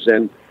social issues.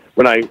 And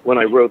when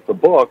I wrote the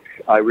book,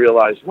 I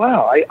realized,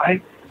 wow,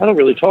 I don't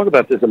really talk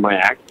about this in my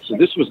act. So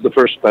this was the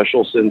first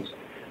special since,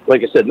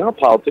 like I said, not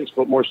politics,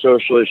 but more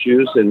social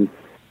issues. And,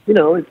 you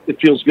know,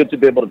 it feels good to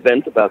be able to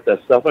vent about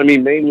that stuff. I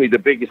mean, mainly the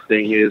biggest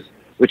thing is,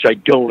 which I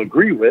don't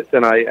agree with,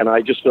 and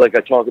I just feel like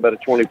I talk about it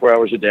 24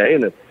 hours a day.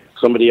 And if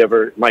somebody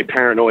my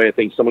paranoia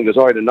thinks someone goes,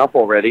 all right, enough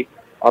already,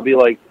 I'll be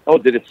like, oh,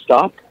 did it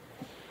stop?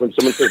 When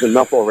someone says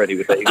enough already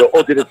with that, you go,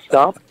 oh, did it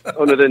stop?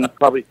 Oh, no, then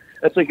probably,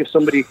 that's like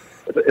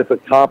if a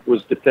cop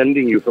was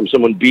defending you from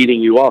someone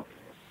beating you up,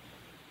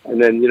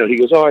 and then, you know, he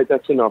goes, all right,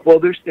 that's enough. Well,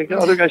 there's the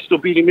other guy's still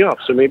beating me up,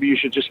 so maybe you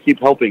should just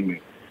keep helping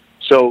me.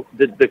 So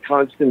the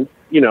constant,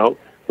 you know,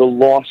 the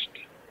lost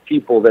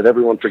people that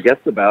everyone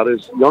forgets about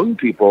is young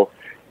people.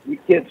 You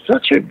get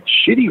such a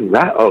shitty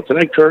rap. Oh, can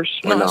I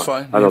curse? No, that's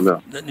fine. I don't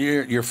know.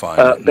 You're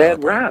fine.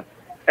 Bad rap.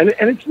 And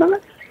it's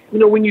not, you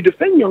know, when you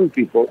defend young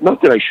people,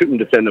 not that I shouldn't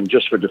defend them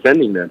just for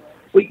defending them,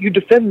 but you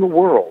defend the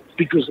world,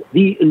 because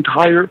the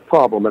entire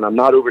problem, and I'm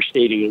not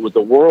overstating it, what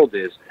the world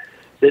is,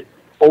 that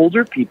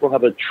older people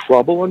have a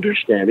trouble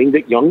understanding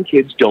that young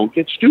kids don't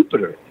get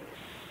stupider.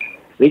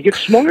 They get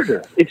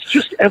smarter. It's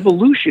just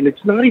evolution.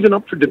 It's not even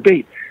up for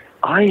debate.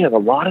 I have a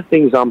lot of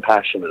things I'm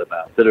passionate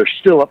about that are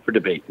still up for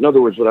debate. In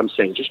other words, what I'm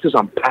saying, just because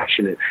I'm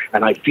passionate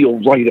and I feel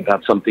right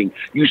about something,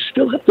 you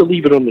still have to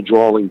leave it on the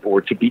drawing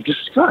board to be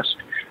discussed.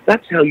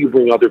 That's how you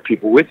bring other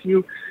people with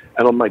you.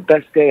 And on my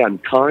best day, I'm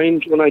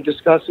kind when I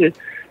discuss it,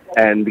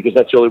 and because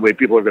that's the only way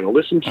people are going to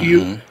listen to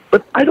you.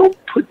 But I don't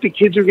put the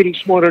kids are getting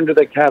smarter into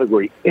that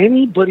category.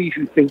 Anybody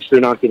who thinks they're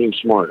not getting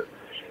smarter,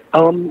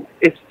 to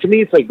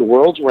me, it's like the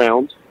world's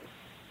round,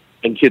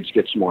 and kids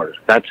get smarter.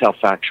 That's how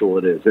factual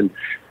it is. And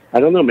I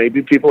don't know,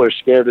 maybe people are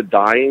scared of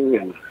dying,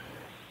 and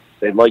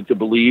they'd like to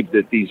believe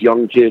that these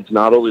young kids,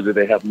 not only do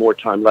they have more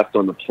time left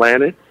on the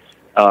planet,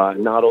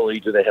 not only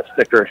do they have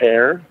thicker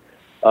hair,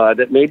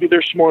 that maybe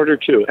they're smarter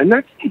too. And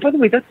that's, by the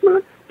way, that's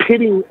not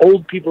pitting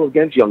old people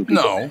against young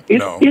people.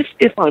 No.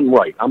 If I'm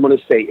right, I'm going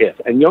to say if,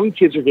 and young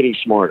kids are getting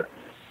smarter,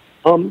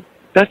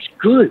 that's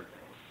good.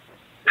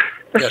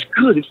 That's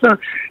good. It's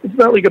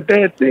not like a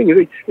bad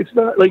thing. It's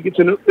not like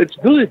it's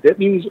good. That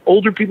means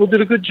older people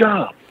did a good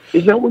job.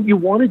 Isn't that what you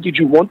wanted? Did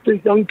you want the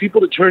young people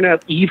to turn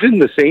out even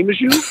the same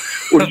as you?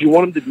 Or did you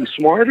want them to be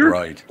smarter?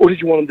 Right. Or did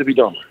you want them to be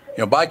dumber?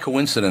 You know, by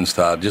coincidence,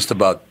 Todd, just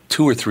about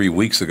 2 or 3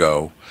 weeks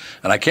ago,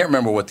 and I can't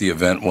remember what the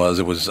event was.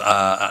 It was,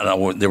 I don't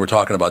know, they were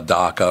talking about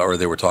DACA, or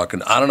they were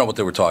talking, I don't know what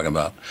they were talking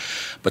about.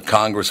 But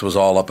Congress was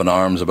all up in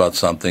arms about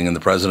something, and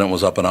the president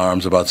was up in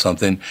arms about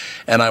something.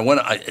 And I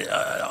went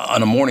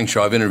on a morning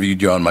show. I've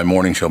interviewed you on my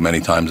morning show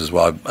many times as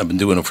well. I've been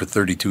doing it for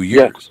 32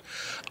 years.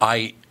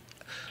 Yes.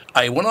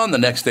 I went on the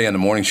next day on the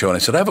morning show, and I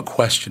said, I have a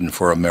question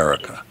for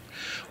America.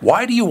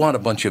 Why do you want a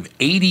bunch of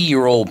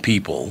 80-year-old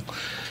people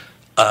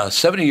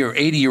 70 or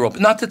 80-year-old,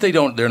 not that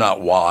they're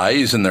not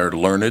wise and they're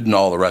learned and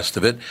all the rest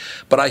of it,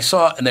 but I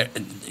saw,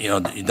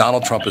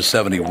 Donald Trump is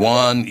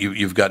 71.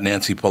 You've got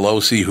Nancy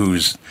Pelosi,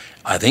 who's,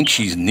 I think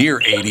she's near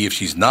 80 if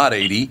she's not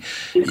 80.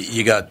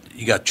 You got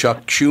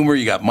Chuck Schumer,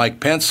 you got Mike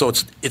Pence. So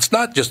it's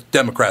not just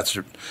Democrats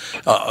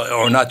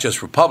or not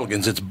just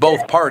Republicans. It's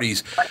both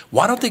parties.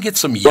 Why don't they get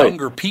some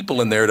younger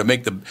people in there to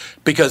make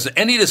because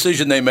any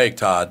decision they make,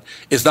 Todd,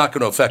 is not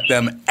going to affect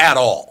them at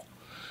all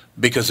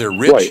because they're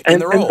rich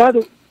and they're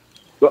old.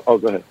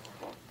 Go ahead.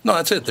 No,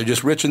 that's it. They're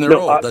just rich and they're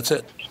old. That's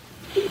it.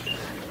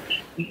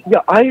 Yeah,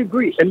 I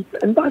agree.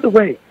 And by the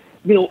way,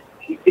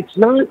 it's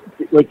not,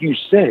 like you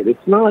said,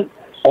 it's not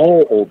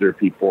all older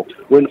people.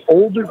 When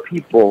older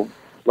people,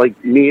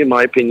 like me, in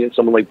my opinion,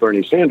 someone like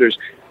Bernie Sanders,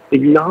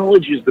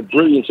 acknowledges the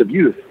brilliance of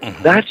youth,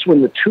 that's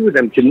when the two of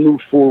them can move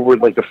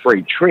forward like a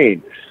freight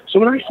train. So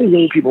when I say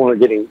young people are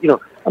getting,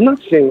 I'm not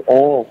saying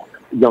all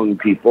young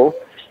people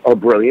are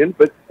brilliant,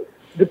 but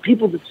the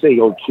people that say,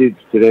 kids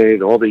today,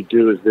 all they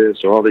do is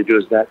this or all they do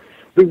is that,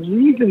 the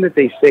reason that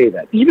they say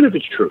that, even if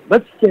it's true,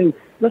 let's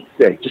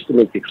say, just to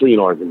make the clean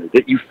argument,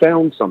 that you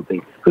found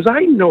something, because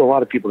I know a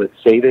lot of people that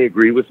say they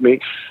agree with me,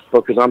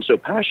 because I'm so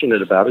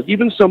passionate about it.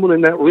 Even someone in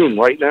that room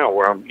right now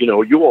where I'm,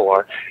 you all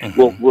are,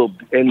 will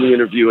end the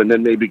interview and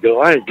then maybe go,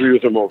 I agree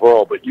with them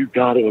overall, but you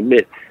got to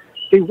admit,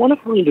 they want to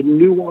find a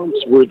nuance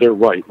where they're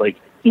right. Like,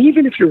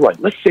 even if you're right,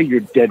 let's say you're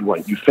dead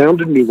right, you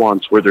found a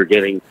nuance where they're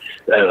getting,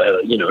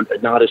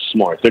 not as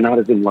smart, they're not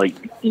as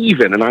enlightened,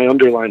 even, and I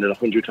underlined it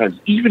 100 times,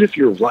 even if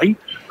you're right,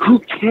 who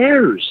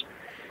cares?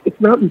 It's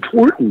not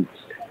important.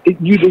 The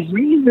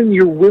reason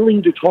you're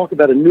willing to talk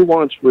about a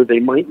nuance where they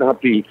might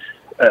not be,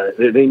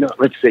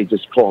 let's say,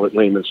 just call it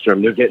layman's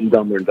term, they're getting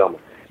dumber and dumber,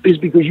 is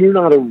because you're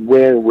not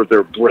aware where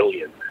they're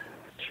brilliant.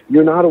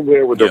 You're not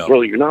aware what they're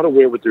brilliant. You're not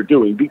aware what they're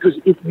doing. Because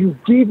if you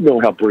did know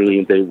how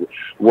brilliant they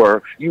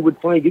were, you would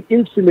find it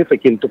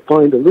insignificant to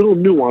find a little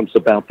nuance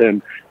about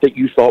them that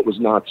you thought was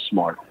not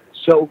smart.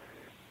 So,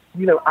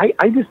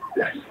 I just,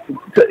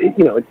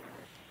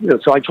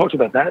 so I talked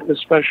about that in the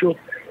special,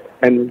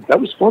 and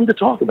that was fun to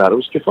talk about. It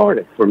was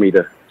cathartic for me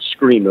to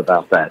scream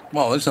about that.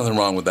 Well, there's nothing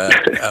wrong with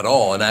that at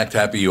all. And Act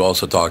Happy, you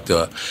also talked,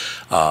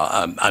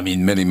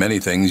 many, many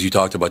things. You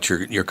talked about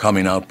your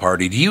coming out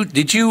party.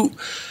 Did you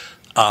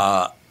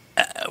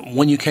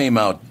when you came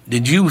out,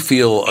 did you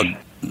feel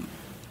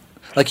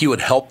like you had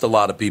helped a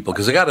lot of people?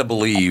 Because I got to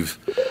believe,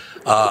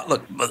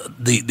 look,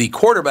 the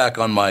quarterback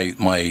on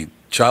my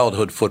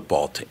childhood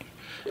football team,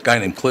 a guy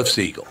named Cliff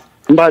Siegel.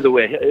 And by the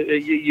way,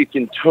 you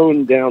can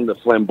tone down the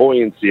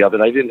flamboyancy of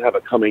it. I didn't have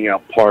a coming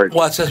out party.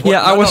 Well, it says,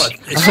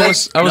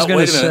 I was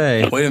going to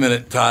say. Wait a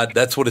minute, Todd.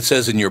 That's what it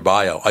says in your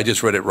bio. I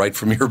just read it right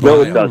from your bio.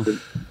 No, it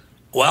doesn't.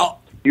 Well,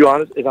 you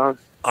honest? It's on.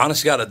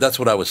 Honest to God, that's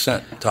what I was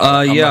sent,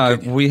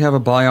 Todd. We have a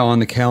bio on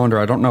the calendar.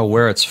 I don't know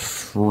where it's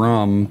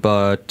from,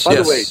 but... By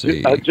the way,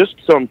 just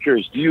so I'm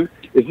curious, is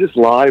this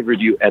live or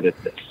do you edit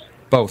this?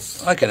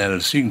 Both. I can edit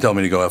it, so you can tell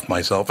me to go F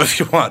myself if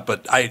you want,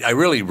 but I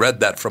really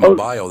read that from a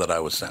bio that I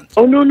was sent.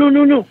 Oh, no.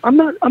 I'm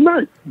not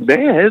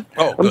mad.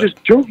 I'm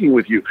just joking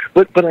with you.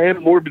 But I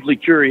am morbidly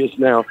curious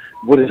now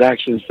what it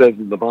actually says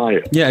in the bio.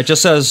 Yeah, it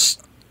just says...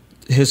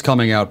 his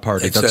coming out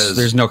party.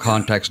 There's no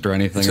context or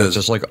anything. It's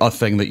just like a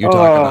thing that you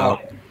talk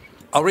about.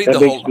 I'll read the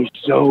whole.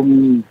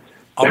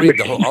 I'll read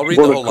the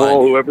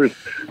whole line.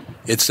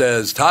 It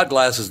says, Todd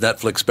Glass's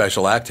Netflix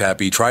special, Act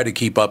Happy, try to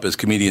keep up as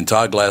comedian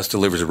Todd Glass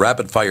delivers a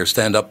rapid-fire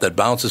stand-up that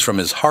bounces from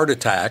his heart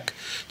attack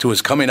to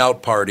his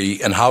coming-out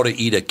party and how to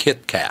eat a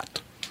Kit Kat.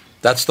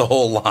 That's the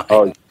whole line.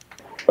 Oh,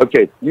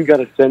 okay, you got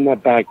to send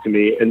that back to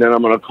me, and then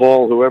I'm going to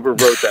call whoever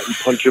wrote that and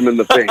punch him in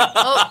the face.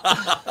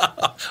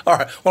 All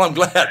right, well, I'm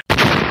glad.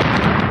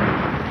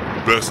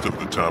 Best of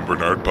the Tom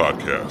Bernard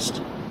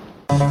Podcast.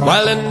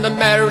 Well, in the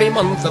merry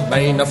month of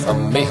May, now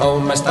from me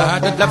home I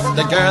started, left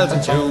the girls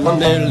and two, I'm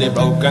nearly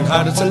broken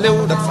hearted,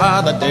 saluted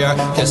father dear,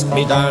 kissed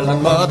me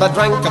darling mother,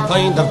 drank a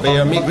pint of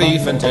beer, me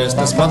grief and tears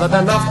smothered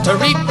enough to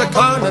reap the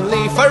corn and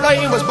leaf, for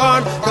I was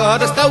born,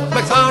 got a stout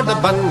McLeod, a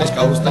banished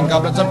ghost and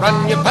goblins, a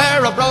brand new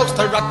pair of brogues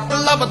to rot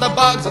the love of the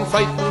bogs and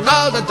frighten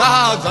all the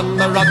dogs on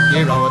the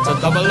rocky road. It's a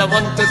double of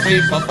 1, 2, 3,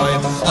 4,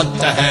 5, up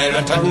to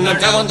Harrington and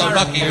down the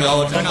rocky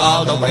road, and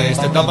all the ways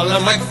to double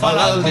and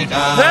McFallaldy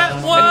down. That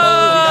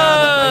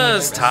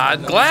was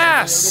Todd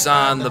Glass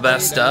on the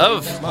Best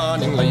Of.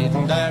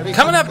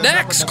 Coming up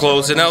next,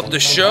 closing out the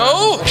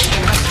show,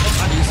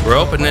 we're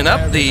opening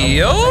up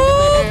the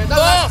old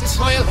vault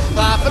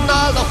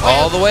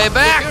all the way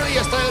back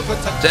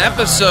to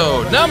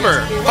episode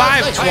number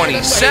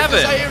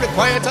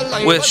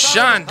 527 with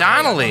Sean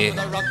Donnelly.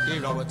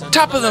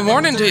 Top of the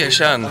morning to you,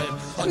 Sean.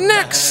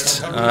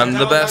 Next on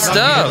the Best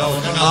Of.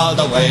 All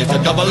the way to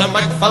double and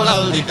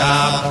McFallaldy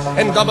da.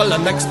 And double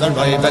and next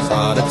arrive, I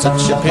thought it's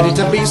such a pity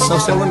to be so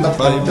soon. The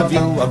pride of you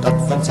of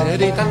that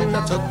city, then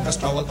I took a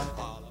stroll.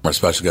 Our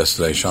special guest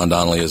today, Sean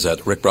Donnelly, is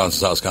at Rick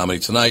Bronson's House Comedy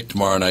tonight,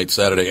 tomorrow night,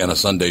 Saturday, and a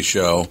Sunday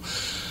show.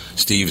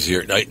 Steve's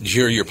here. Did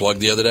you hear your plug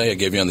the other day? I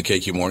gave you on the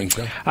KQ Morning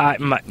Show.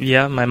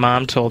 My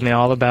mom told me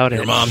all about it.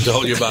 Your mom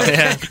told you about it?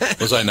 Yeah.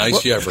 Was I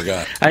nice to you? I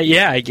forgot.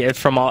 I get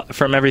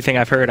from everything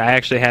I've heard. I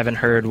actually haven't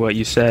heard what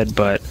you said,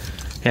 but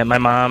yeah, my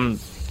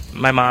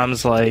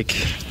mom's like,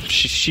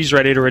 she's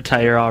ready to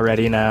retire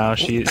already now.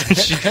 She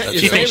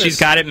thinks she's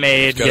got it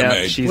made.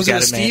 Was it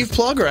a Steve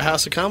plug or a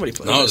House of Comedy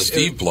plug? No, it was a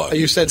Steve plug.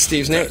 You said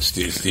Steve's name.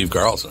 Steve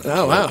Carlson.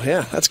 Oh wow,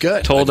 yeah, that's good.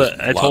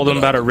 I told him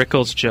about a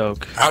Rickles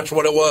joke. That's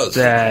what it was.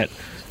 That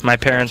my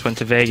parents went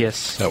to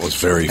Vegas. That was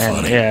very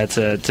funny. Yeah, it's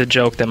a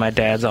joke that my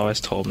dad's always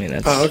told me.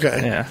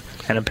 Okay. Yeah,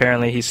 and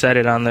apparently he said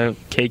it on the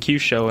KQ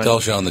show. And tell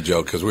Sean the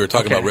joke, because we were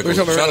talking about Rickles.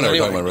 Sean and I were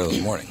talking about Rickles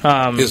this morning.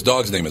 His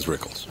dog's name is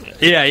Rickles.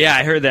 Yeah,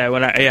 I heard that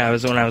when I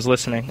was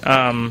listening.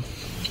 My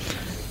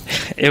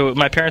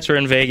parents were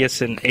in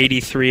Vegas in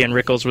 '83, and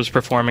Rickles was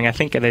performing. I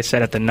think they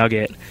said at the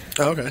Nugget.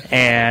 Oh, okay.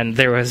 And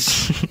there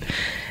was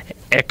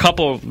a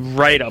couple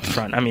right up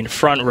front. I mean,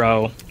 front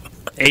row,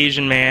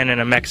 Asian man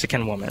and a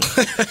Mexican woman.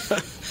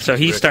 So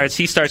he starts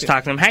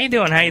talking to him. How you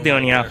doing?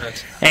 You know,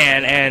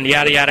 and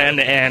yada yada,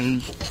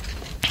 and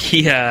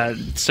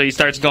so he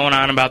starts going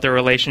on about their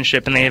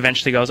relationship, and then he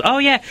eventually goes, "Oh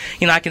yeah,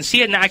 you know, I can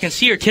see it now. I can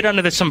see your kid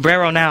under the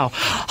sombrero now.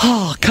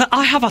 Oh,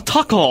 I have a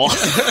taco."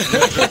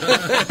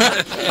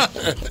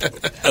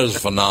 That was a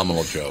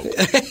phenomenal joke,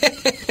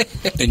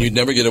 and you'd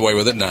never get away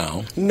with it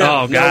now.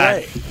 No,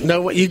 God,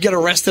 no way. You'd get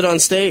arrested on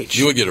stage.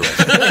 You would get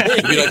arrested.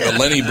 You'd be like the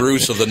Lenny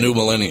Bruce of the new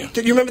millennium.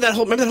 Did you remember that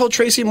whole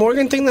Tracy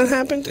Morgan thing that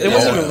happened? It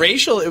wasn't even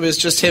racial. It was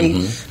just him.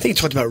 I think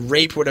he talked about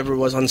rape, or whatever it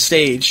was, on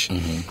stage,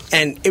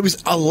 and it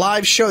was a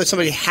live show that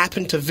somebody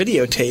happened to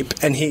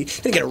videotape, and he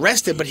didn't get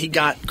arrested, but he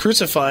got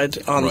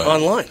crucified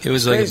online. It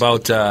was like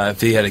about if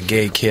he had a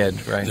gay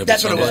kid, right?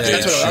 That's what it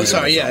was. I'm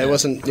sorry. Yeah, it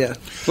wasn't. Yeah.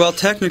 Well,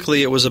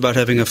 technically, it was about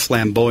having a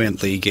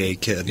flamboyantly gay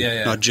kid,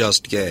 not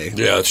just gay.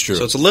 Yeah, that's true.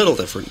 So it's a little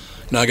different.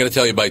 Now, I got to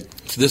tell you,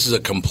 this is a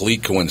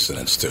complete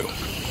coincidence, too.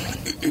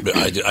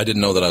 I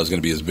didn't know that I was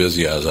going to be as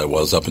busy as I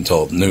was up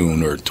until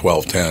noon or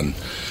 12:10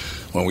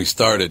 when we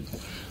started.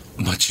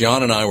 But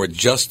Sean and I were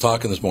just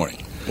talking this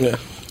morning. Yeah.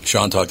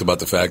 Sean talked about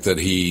the fact that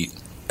he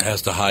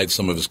has to hide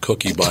some of his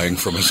cookie buying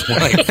from his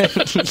wife.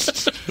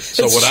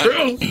 So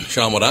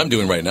Sean, what I'm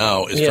doing right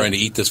now is trying to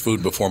eat this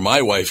food before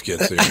my wife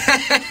gets here.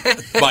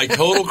 By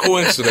total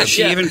coincidence. Is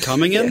she even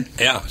coming in?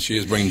 Yeah, she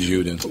is bringing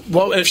Jude in.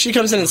 Well, if she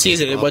comes in and sees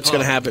it, what's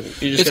going to happen?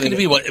 It's going to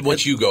be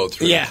what you go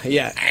through. Yeah.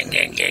 I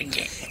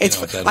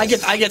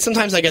get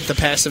sometimes I get the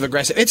passive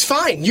aggressive. It's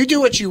fine. You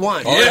do what you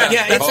want.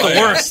 That's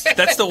the worst.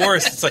 That's the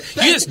worst. It's like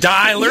you just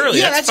dial early.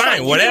 Yeah, that's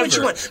fine. Whatever. You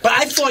do what you want. But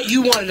I thought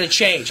you wanted to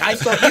change. I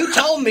thought you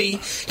told me,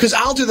 because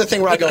I'll do the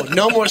thing where I go,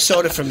 no more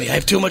soda for me. I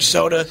have too much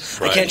soda.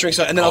 I can't drink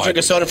soda. And then I'll drink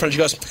a soda in front. She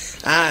goes,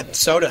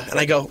 soda. And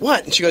I go,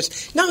 what? And she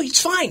goes, no,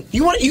 it's fine.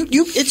 You want you.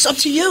 It's up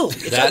to you.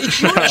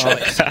 It's your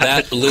choice.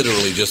 That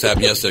literally just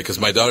happened yesterday because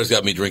my daughter's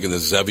got me drinking the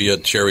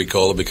Zevia cherry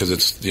cola because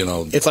it's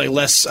it's like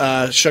less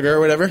sugar or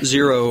whatever. There's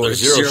zero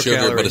sugar,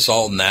 calories. but it's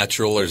all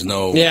natural. There's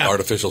no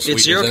artificial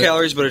sweeteners. It's 0 in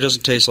calories, but it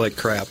doesn't taste like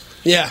crap.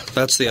 Yeah,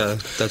 that's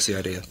the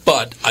idea.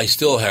 But I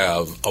still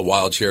have a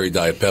wild cherry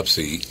Diet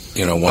Pepsi,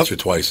 once or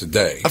twice a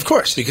day. Of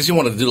course, because you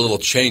want to do a little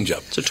change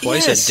up. So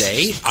twice a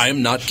day? I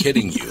am not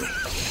kidding you.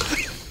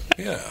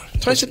 Yeah.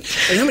 Twice.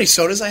 You know how many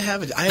sodas I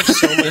have? I have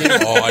so many.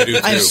 I do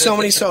too. I have so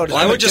many sodas.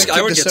 Well, I would get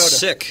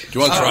sick. Do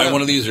you want to try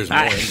one of these? There's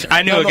more.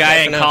 I knew a guy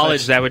in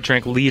college that would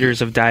drink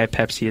liters of Diet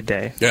Pepsi a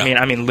day. Yeah.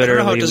 I mean,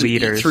 literally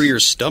liters through your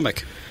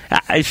stomach.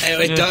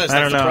 It does. I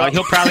don't know.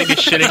 He'll probably be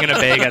shitting in a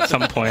bag at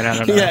some point. I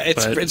don't know. Yeah,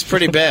 it's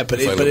pretty bad, but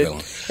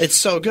it's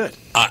so good.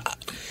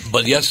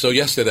 But so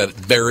yesterday that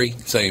very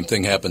same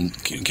thing happened.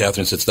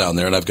 Catherine sits down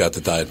there, and I've got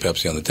the Diet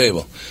Pepsi on the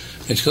table.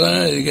 And she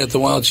goes, you got the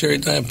wild cherry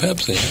Diet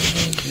Pepsi.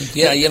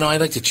 Yeah,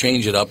 I'd like to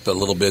change it up a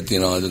little bit. The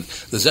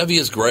Zevia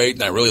is great,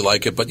 and I really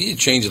like it, but you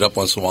change it up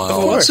once in a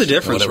while. What's the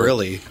difference,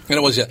 really? And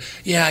it was,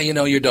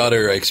 your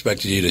daughter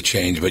expected you to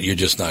change, but you're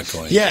just not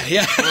going.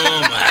 Yeah.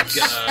 Oh, my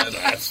God.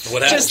 That's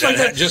what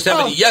happened. Just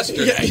happened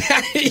yesterday.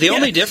 The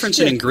only difference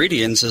in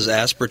ingredients is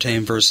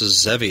aspartame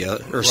versus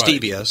Zevia, or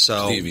stevia.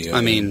 So,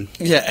 I mean...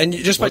 Yeah, and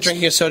just by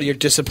drinking a soda, you're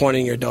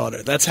disappointing your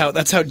daughter. That's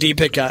how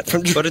deep it got.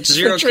 But it's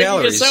 0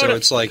 calories, so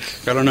it's like,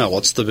 I don't know.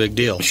 What's the big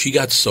deal? She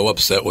got so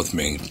upset with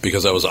me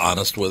because I was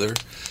honest with her.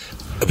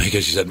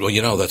 Because she said,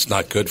 well, that's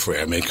not good for you.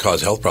 I mean, it cause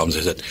health problems.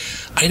 I said,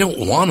 I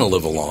don't want to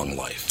live a long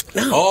life.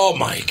 No. Oh,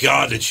 my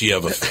God, did she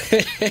have a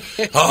fit.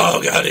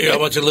 Oh, God, I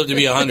want you to live to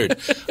be 100.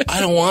 I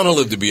don't want to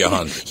live to be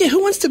 100. Yeah,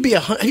 who wants to be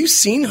 100? Have you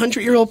seen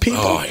 100-year-old people?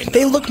 Oh, I know.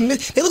 They look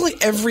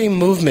like every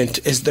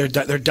movement is they're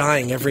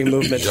dying. Every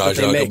movement that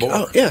they make. Gabor,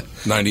 oh, yeah.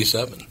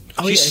 97.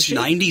 Oh, she's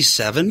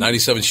 97?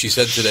 97. She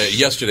said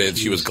yesterday that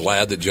she was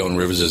glad that Joan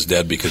Rivers is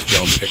dead because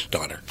Joan picked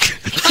on her.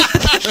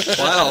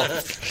 Wow.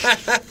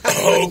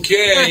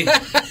 Okay.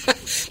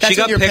 She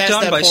got picked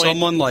on by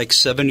someone like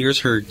 7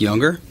 years her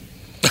younger?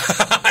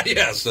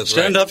 Yes, that's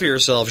Stand up for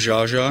yourself,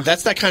 Zsa Zsa.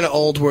 That's that kind of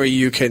old where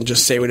you can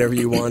just say whatever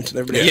you want. And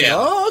everybody goes,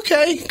 oh,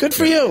 okay, good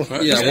for you.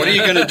 Yeah, what are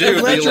you going to do? I'm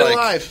glad Be you're like,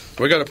 alive.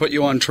 we got to put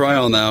you on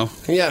trial now.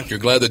 Yeah. You're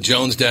glad that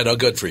Joan's dead? Oh,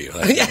 good for you.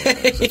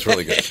 That's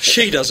really good.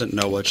 She doesn't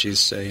know what she's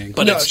saying.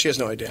 But no, she has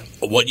no idea.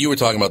 What you were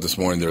talking about this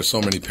morning, there are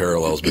so many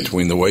parallels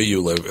between the way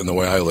you live and the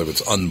way I live.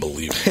 It's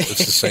unbelievable.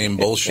 It's the same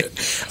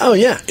bullshit. Oh,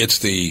 yeah. It's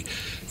the,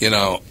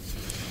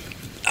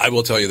 I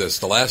will tell you this.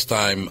 The last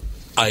time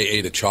I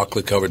ate a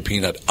chocolate-covered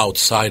peanut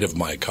outside of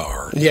my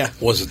car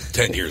was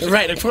 10 years ago.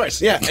 Right, of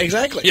course. Yeah,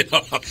 exactly. You know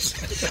what I'm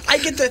saying? I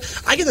get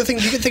the thing.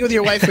 You can think with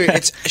your wife where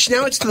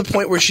now it's to the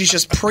point where she's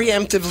just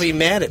preemptively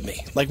mad at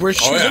me. Like where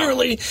she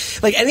literally,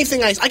 like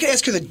anything I could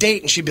ask her the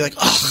date and she'd be like,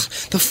 "Oh,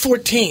 the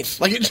 14th."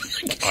 Like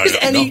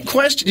just any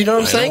question. You know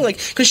what I'm saying? Like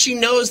because she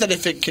knows that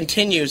if it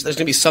continues, there's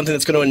going to be something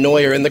that's going to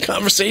annoy her in the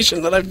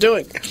conversation that I'm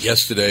doing.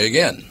 Yesterday,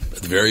 again,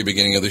 at the very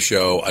beginning of the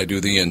show, I do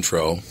the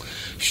intro.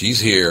 She's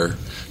here.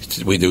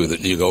 We do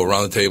that. You go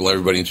around the table.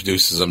 Everybody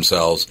introduces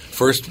themselves.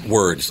 First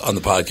words on the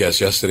podcast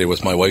yesterday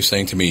was my wife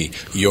saying to me,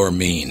 "You're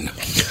mean,"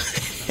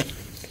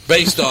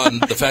 based on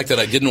the fact that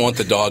I didn't want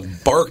the dog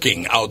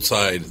barking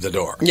outside the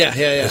door.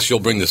 Yeah.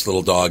 She'll bring this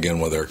little dog in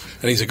with her,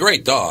 and he's a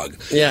great dog.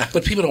 Yeah,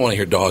 but people don't want to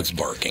hear dogs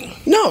barking.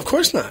 No, of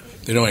course not.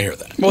 They don't want to hear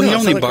that. Well, he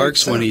only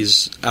barks when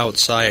he's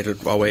outside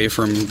away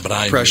from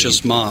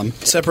precious mom.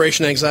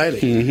 Separation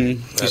anxiety.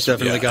 Mm-hmm. He's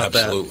definitely got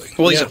absolutely. that.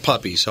 Well, he's a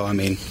puppy, so I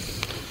mean.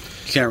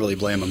 Can't really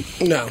blame him.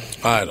 No.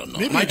 I don't know.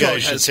 Maybe My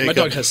dog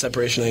has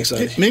separation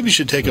anxiety. Maybe you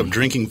should take up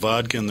drinking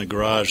vodka in the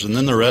garage, and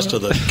then the rest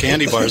of the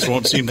candy bars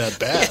won't seem that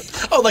bad.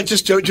 Oh, like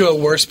just do a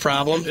worse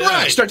problem? Yeah.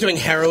 Right. Start doing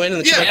heroin,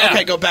 and then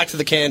okay, go back to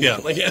the candy.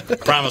 Yeah.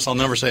 Promise I'll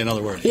never say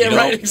another word. Yeah,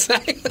 right,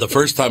 exactly. The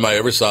first time I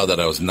ever saw that,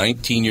 I was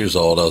 19 years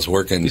old. I was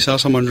working. You saw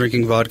someone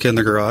drinking vodka in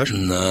the garage?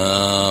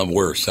 No,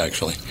 worse,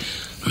 actually.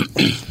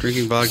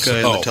 Drinking vodka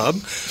in the tub?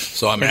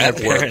 So I'm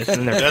at work.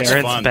 In their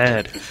parents'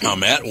 bed.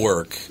 I'm at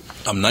work.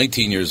 I'm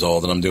 19 years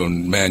old, and I'm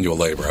doing manual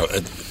labor.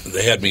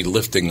 They had me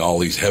lifting all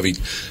these heavy,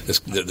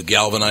 the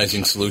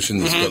galvanizing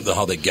solutions,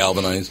 how they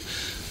galvanize.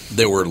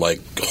 They were like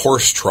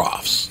horse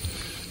troughs.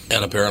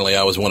 And apparently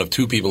I was one of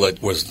two people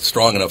that was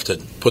strong enough to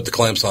put the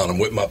clamps on and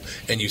whip them up,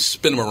 and you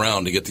spin them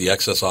around to get the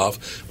excess off,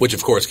 which,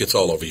 of course, gets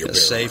all over your beer.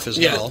 Safe as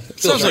hell.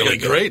 Sounds like a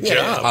great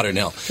job. Hotter than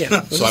hell.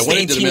 Yeah. So I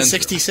went into the men's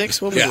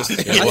 1866? What was this?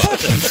 It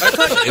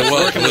was. It was.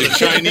 Working with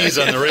Chinese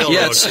on the railroad.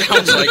 Yeah, it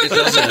sounds like it,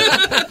 doesn't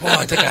it? Well,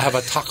 I think I have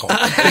a taco.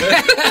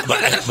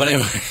 but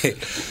anyway,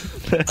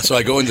 so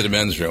I go into the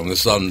men's room.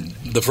 This is on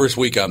the first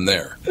week I'm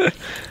there,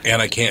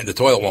 and the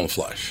toilet won't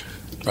flush.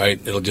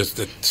 Right,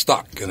 it's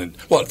stuck, and it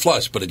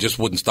flushed, but it just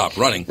wouldn't stop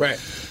running. Right.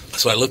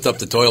 So I lift up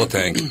the toilet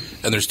tank,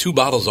 and there's 2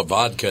 bottles of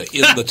vodka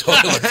in the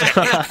toilet tank.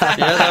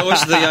 Yeah, that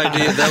was the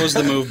idea. That was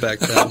the move back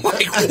then. I'm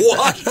like,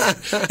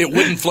 what? It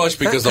wouldn't flush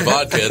because the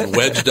vodka had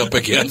wedged up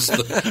against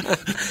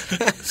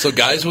So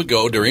guys would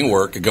go during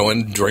work and go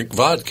and drink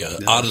vodka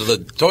out of the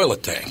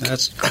toilet tank.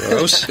 That's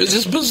gross. It's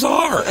just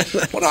bizarre.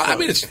 Well, I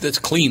mean, it's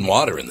clean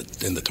water in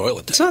the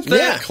toilet tank. It's not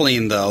that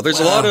clean, though. There's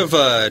a lot of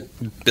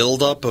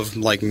buildup of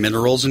like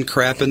minerals and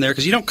crap in there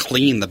because you don't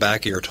clean the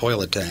back of your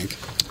toilet tank.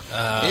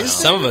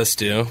 Some of us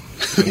do.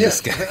 Yeah.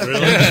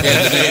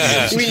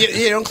 I mean,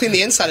 you don't clean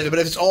the inside of it, but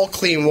if it's all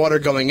clean water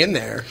going in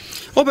there.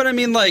 Well, but I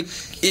mean, like,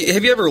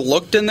 have you ever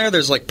looked in there?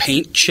 There's like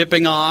paint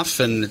chipping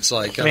off, and it's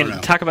like, I don't know.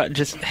 Talk about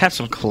just have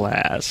some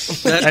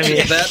class.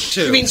 That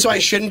too. You mean so I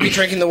shouldn't be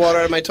drinking the water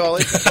out of my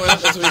toilet? That's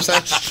what you're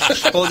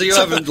saying? Well, do you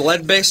have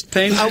lead-based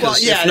paint? Well,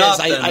 yeah, if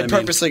not, I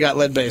purposely got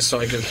lead-based so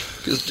I could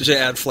just to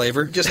add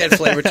flavor. Just add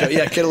flavor to it.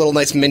 Yeah, get a little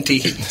nice minty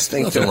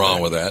thing. Nothing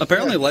wrong with that.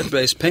 Apparently,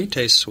 lead-based paint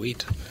tastes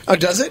sweet. Oh,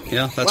 does it?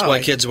 Yeah, that's why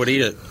kids would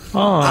eat it.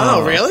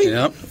 Oh, really?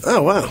 Yep.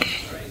 Oh, wow.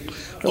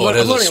 Oh, it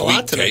has a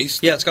sweet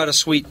taste? Yeah, it's got a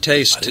sweet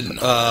taste. I didn't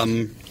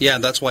know. Yeah,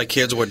 that's why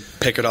kids would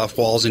pick it off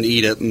walls and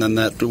eat it, and then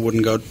that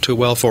wouldn't go too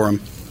well for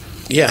them.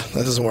 Yeah,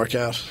 that doesn't work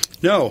out.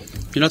 No,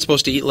 you're not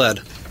supposed to eat lead.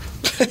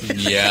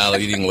 Yeah,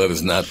 eating lead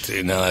is not.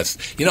 That's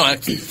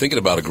actually thinking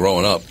about it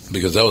growing up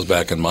because that was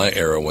back in my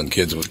era when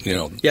kids would,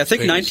 Yeah, I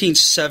think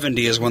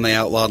 1970 is when they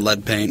outlawed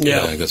lead paint. Yeah,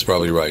 I think that's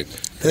probably right.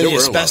 And the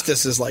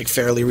asbestos is like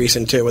fairly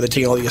recent too, where they're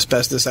taking all the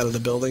asbestos out of the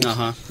buildings.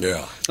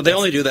 Yeah, they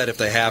only do that if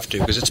they have to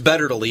because it's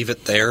better to leave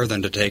it there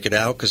than to take it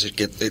out because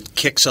it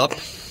kicks up,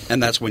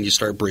 and that's when you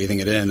start breathing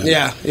it in. And,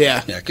 yeah.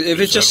 If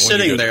it's just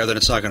sitting there, then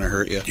it's not going to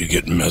hurt you. You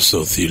get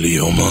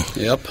mesothelioma.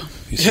 Yep.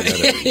 You see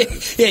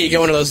that yeah, you get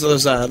one of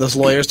those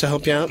lawyers to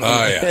help you out. Oh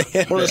yeah.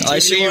 I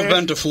see you've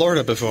been to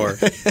Florida before.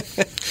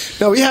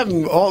 No, we have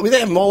them all. They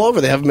have them all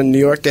over. They have them in New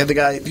York. They have the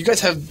guy. You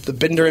guys have the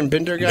Binder and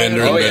Binder guy.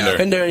 Binder and Binder.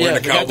 Binder, Wearing yeah.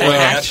 a cowboy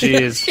hat.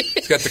 Jeez.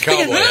 He's got the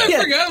cowboy hat.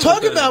 Yeah,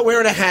 talk about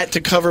wearing a hat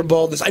to cover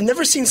baldness. I've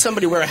never seen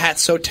somebody wear a hat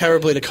so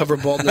terribly to cover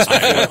baldness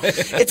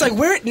before. It's like,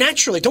 wear it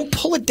naturally. Don't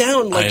pull it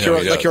down like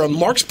you're a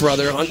Marx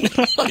brother.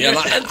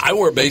 I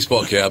wear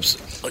baseball caps.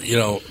 You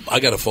know, I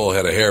got a full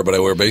head of hair, but I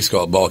wear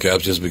baseball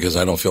caps just because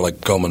I don't feel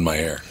like combing my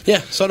hair.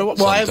 Yeah, so do,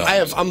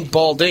 well, I'm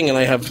balding,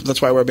 and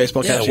that's why I wear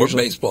baseball caps. Yeah, I wear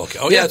baseball caps.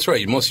 Oh, yeah, that's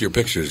right. Most of your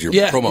pictures, your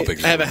promo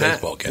pictures, I have a hat.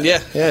 Baseball cap. Yeah,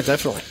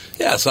 definitely.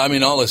 Yeah, so I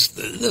mean, all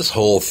this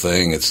whole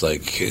thing, it's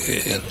like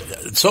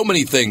so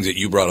many things that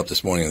you brought up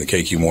this morning in the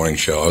KQ Morning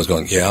Show. I was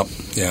going, yeah.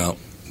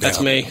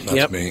 That's me.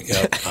 That's me.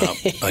 Yep.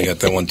 I got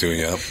that one too.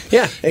 Yeah.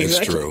 Yeah, exactly. It's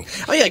true.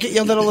 Oh yeah, I get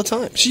yelled at all the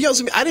time. She yells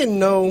at me. I didn't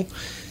know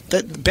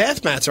that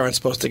bath mats aren't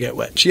supposed to get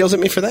wet. She yells at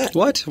me for that.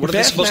 What? What are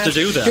they supposed to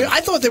do then? I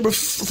thought they were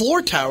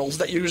floor towels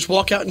that you just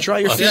walk out and dry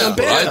your feet on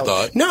bath. I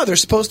thought. No, you're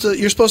supposed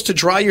to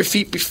dry your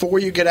feet before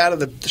you get out of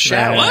the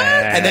shower,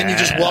 and then you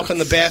just walk on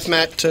the bath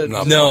mat to.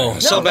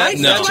 So bath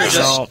mats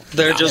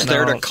are just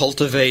there to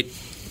cultivate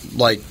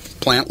like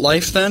plant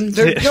life. Then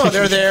they're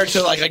there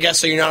to I guess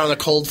so you're not on a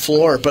cold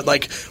floor. But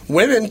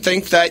women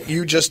think that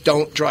you just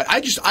don't dry.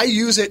 I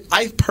use it.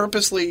 I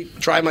purposely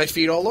dry my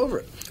feet all over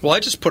it. Well, I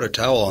just put a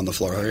towel on the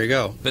floor. There you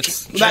go. It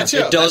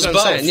does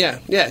both. Yeah,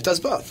 it does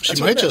both.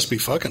 She might just be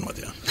fucking with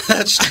you.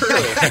 That's true.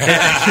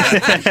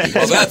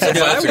 Well, that's a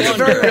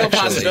very real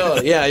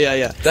possibility.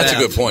 Yeah. That's a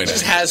good point.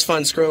 Just has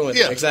fun screwing with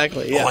you.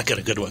 Exactly. Yeah. Oh, I got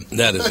a good one.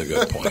 That is a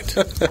good point.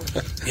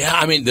 Yeah,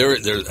 I mean,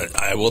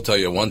 I will tell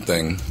you one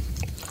thing.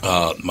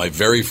 My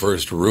very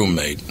first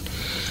roommate,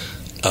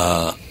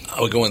 I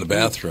would go in the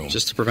bathroom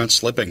just to prevent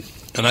slipping,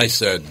 and I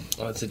said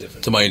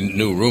to my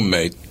new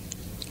roommate,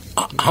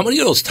 how many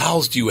of those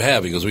towels do you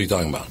have? He goes, what are you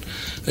talking about?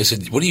 I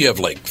said, what do you have,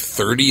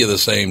 30 of the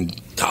same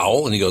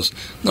towel? And he goes,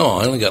 no,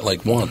 I only got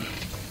one.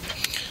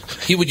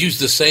 He would use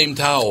the same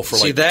towel for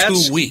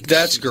 2 weeks.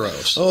 That's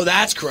gross. Oh,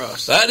 that's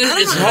gross. That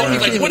is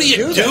what are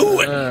you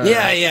doing?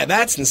 Yeah,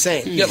 that's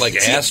insane. You got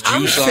ass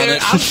juice on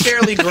it. I'm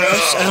fairly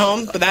gross at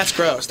home, but that's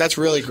gross. That's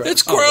really gross.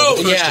 It's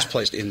gross. Just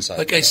placed inside.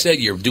 Like I said,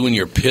 you're doing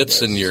your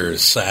pits and your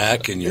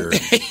sack and your.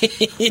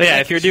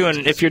 If you're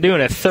doing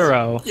it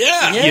thorough.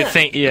 You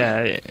think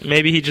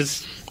maybe he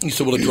just. He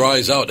said, well, it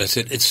dries out. I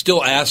said, it's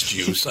still ass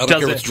juice. I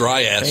don't care if it's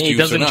dry ass juice or not. He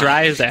doesn't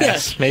dry his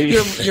ass. Maybe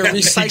you're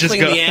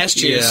recycling the ass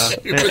juice.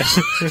 Yeah.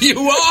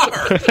 You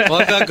are. Well,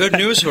 I've got good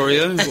news for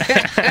you.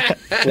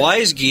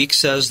 Wise Geek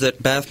says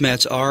that bath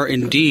mats are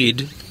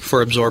indeed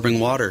for absorbing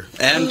water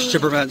and to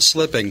prevent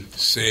slipping.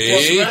 See?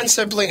 Well,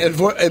 to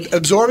prevent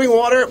absorbing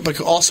water, but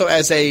also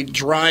as a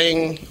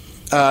drying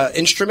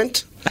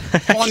instrument.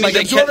 Well,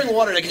 absorbing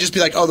water, they can just be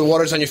the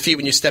water's on your feet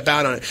when you step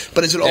out on it.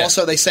 But is it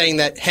also they saying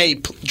that, hey,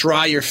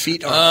 dry your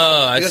feet on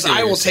it? Because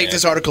I will take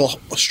this article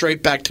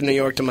straight back to New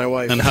York to my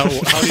wife. And how do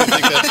you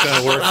think that's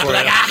going to work for you?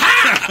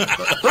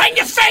 Aha! Right in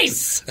your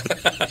face!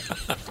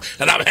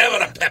 And I'm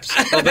having a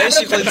Pepsi. Well,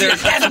 basically,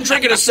 I'm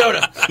drinking a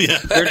soda.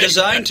 They're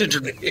designed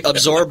to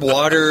absorb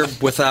water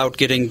without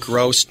getting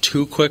gross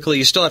too quickly.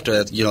 You still have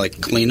to,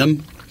 clean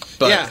them.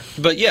 But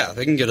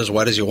they can get as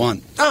wet as you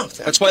want. Oh,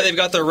 that's why they've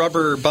got the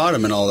rubber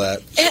bottom and all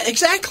that. Yeah,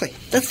 exactly.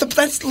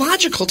 That's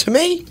logical to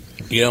me.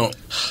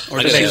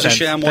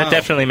 That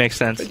definitely makes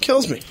sense. It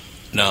kills me.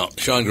 Now,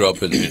 Sean grew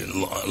up in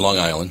Long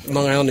Island,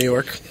 New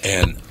York,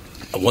 and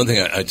one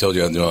thing I told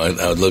you,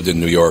 I lived in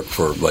New York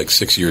for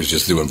 6 years,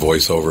 just doing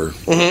voiceover.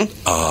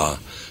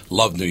 Mm-hmm.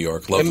 Loved New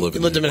York. Lived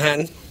in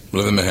Manhattan.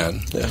 Lived in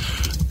Manhattan. Yeah.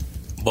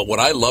 But what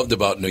I loved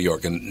about New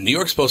York, and New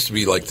York's supposed to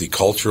be the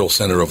cultural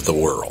center of the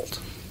world.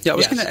 Yeah, I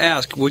was going to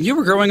ask, when you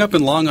were growing up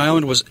in Long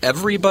Island, was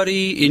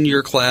everybody in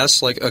your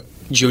class a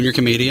junior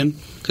comedian?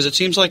 Because it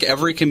seems like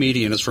every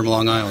comedian is from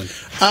Long Island.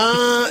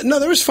 No,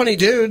 there was funny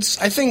dudes.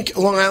 I think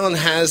Long Island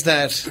has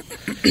that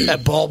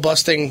ball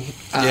busting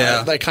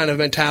that kind of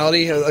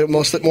mentality.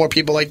 More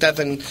people like that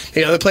than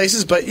in other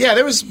places. But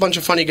there was a bunch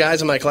of funny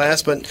guys in my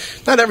class, but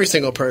not every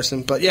single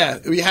person. But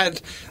we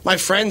had my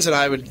friends and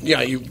I would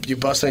you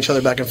busting each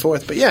other back and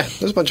forth. But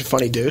there's a bunch of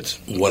funny dudes.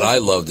 What I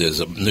loved is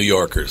New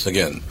Yorkers.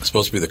 Again,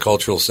 supposed to be the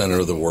cultural center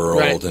of the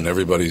world, and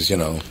everybody's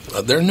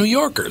they're New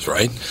Yorkers,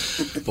 right?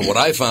 But what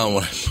I found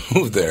when I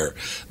moved there,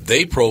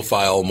 they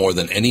profile more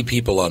than any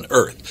people on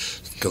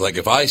earth. Because,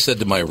 if I said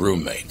to my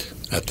roommate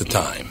at the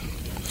time,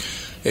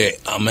 hey,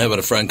 I'm having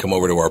a friend come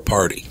over to our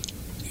party.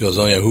 He goes,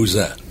 oh, yeah, who's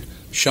that?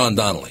 Sean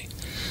Donnelly.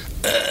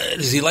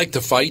 Does he like to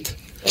fight?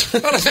 It's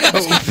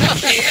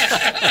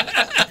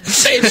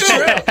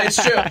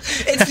true.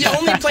 It's the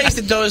only place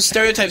that those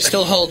stereotypes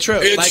still hold true.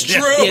 It's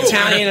true. The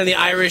Italian and the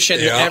Irish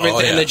and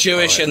everything, and the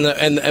Jewish and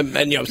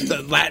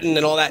the Latin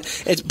and all that.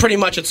 It's pretty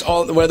much it's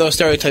all where those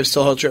stereotypes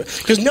still hold true.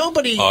 Because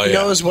nobody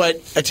knows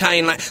what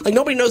Italian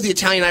nobody knows the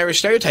Italian-Irish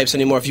stereotypes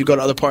anymore. If you go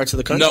to other parts of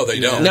the country, no, they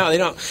don't. No, they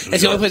don't.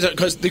 It's the only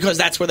place because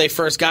that's where they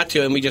first got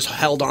to, and we just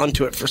held on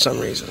to it for some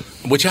reason.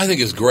 Which I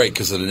think is great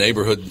because of the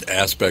neighborhood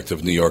aspect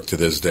of New York to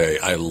this day.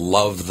 I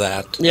love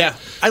that. Yeah,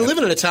 I live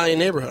in an Italian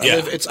neighborhood.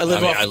 Yeah. I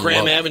live off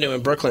Graham Avenue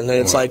in Brooklyn, and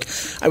it's like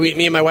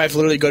me and my wife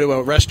literally go to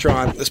a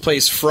restaurant. This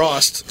place,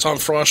 Frost. It's on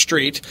Frost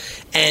Street,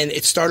 and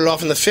it started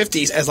off in the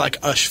 50s as like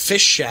a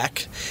fish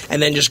shack,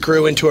 and then just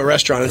grew into a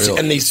restaurant. Really?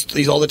 And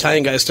these old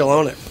Italian guys still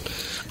own it.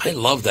 I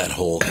love that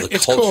whole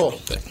It's cultural cool.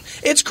 thing.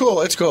 It's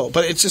cool,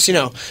 but it's just,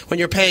 when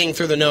you're paying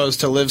through the nose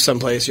to live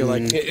someplace, you're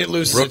like, it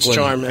loses its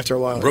charm after a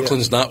while.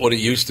 Brooklyn's not what it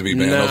used to be,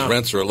 man. No. Those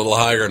rents are a little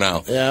higher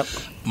now. Yep.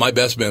 My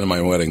best man at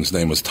my wedding's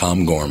name was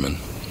Tom Gorman,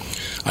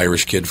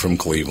 Irish kid from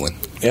Cleveland.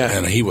 Yeah.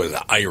 And he was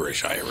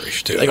Irish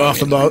too. Like off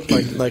the boat? Not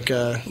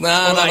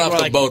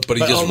off the boat, but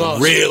he just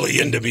almost. really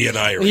into being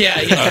Irish.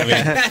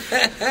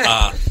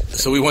 Yeah.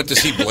 So we went to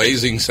see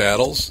Blazing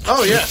Saddles.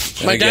 Oh, yeah.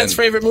 My dad's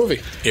favorite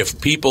movie. If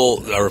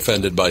people are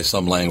offended by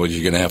some language,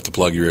 you're going to have to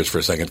plug your ears for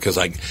a second, because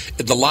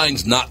the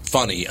line's not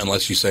funny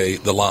unless you say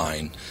the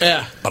line.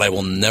 Yeah. But I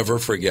will never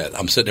forget.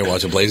 I'm sitting there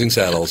watching Blazing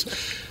Saddles,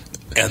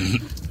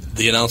 and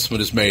the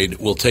announcement is made,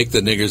 we'll take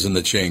the niggers and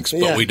the chinks,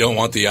 but we don't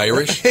want the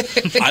Irish.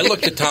 I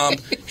looked at Tom.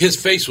 His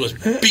face was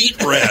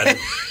beet red.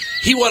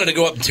 He wanted to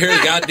go up and tear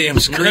the goddamn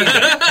screen down.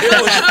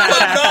 It was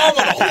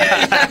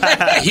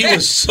phenomenal. He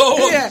was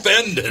so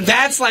offended.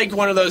 That's like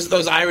one of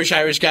those Irish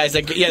guys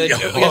that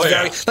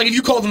like if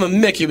you called him a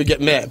Mick, he would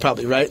get mad,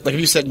 probably, right? Like if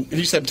you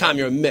said Tom,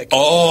 you're a Mick.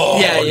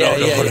 Oh,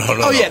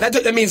 no. Oh yeah,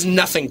 that means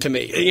nothing to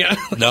me.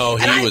 No,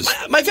 he was.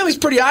 My family's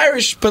pretty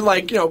Irish, but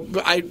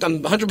I'm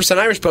 100%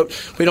 Irish, but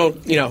we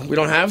don't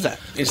have that.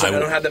 I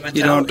don't have that mentality.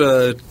 You don't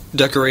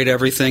decorate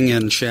everything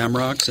in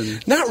shamrocks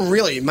and. Not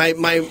really. My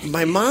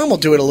mom will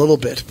do it a little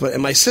bit,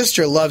 and my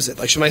sister loves it.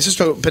 Like my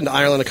sister has been to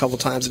Ireland a couple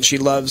times, and she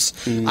loves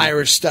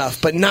Irish stuff,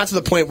 but not to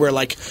the point where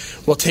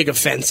we'll take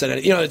offense at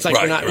it. It's like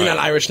we're not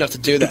Irish enough to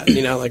do that.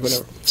 Like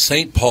whatever.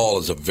 St. Paul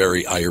is a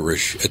very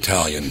Irish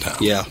Italian town.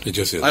 Yeah, it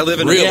just is. I live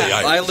in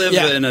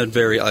a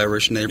very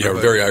Irish neighborhood. Yeah,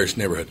 a very Irish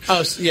neighborhood.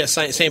 Oh yeah,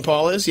 St.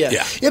 Paul is.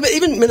 Yeah, but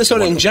even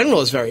Minnesota in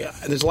general is very.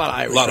 There's a lot of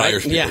Irish. A lot of right?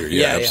 Irish people here.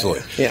 Yeah,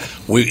 absolutely. Yeah.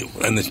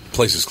 And the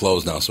place is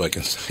closed now, so I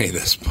can say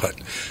this, but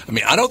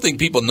I don't think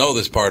people know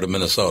this part of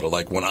Minnesota.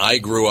 Like when I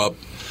grew up,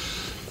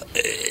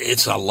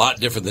 it's a lot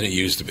different than it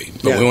used to be.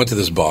 But we went to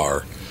this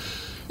bar.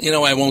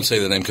 I won't say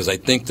the name because I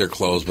think they're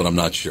closed, but I'm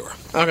not sure.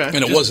 Okay.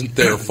 And it wasn't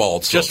their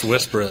fault. So. Just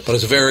whisper it. But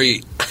it's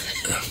very...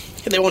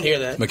 They won't hear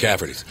that.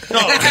 McCafferty's.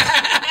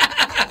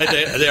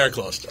 They are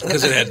closed.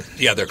 Because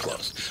they're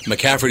closed.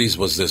 McCafferty's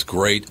was this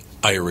great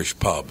Irish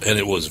pub, and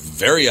it was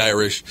very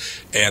Irish,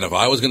 and if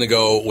I was going to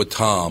go with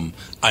Tom,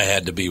 I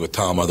had to be with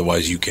Tom,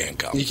 otherwise you can't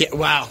go. You can't,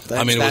 wow. It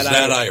was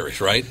that Irish,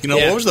 right?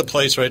 What was the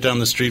place right down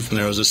the street from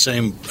there? It was the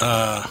same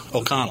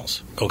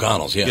O'Connell's.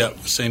 O'Connell's, yeah. Yeah,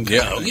 same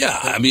kind.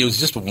 Yeah. It was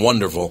just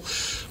wonderful.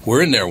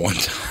 We're in there one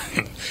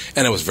time,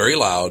 and it was very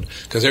loud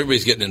because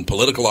everybody's getting in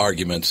political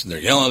arguments, and they're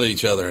yelling at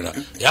each other,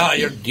 and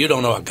you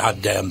don't know a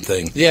goddamn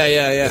thing.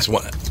 Yeah. It's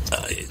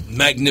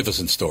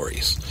magnificent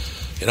stories.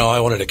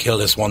 I wanted to kill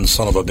this one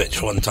son of a bitch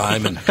one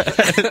time, and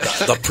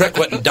the prick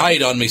went and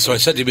died on me, so I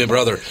said to my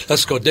brother,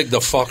 let's go dig the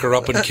fucker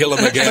up and kill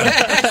him again.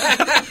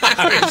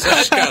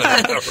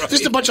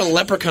 Just a bunch of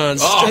leprechauns.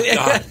 Oh,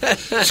 God.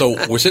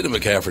 So we're sitting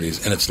at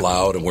McCafferty's, and it's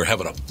loud, and we're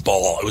having a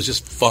ball. It was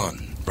just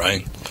fun,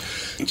 right?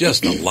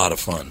 Just a lot of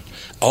fun.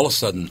 All of a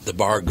sudden, the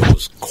bar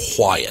goes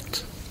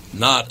quiet.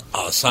 Not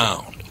a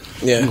sound.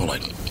 Yeah. I'm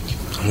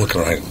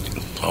looking around.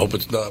 I hope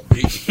it's not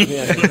me.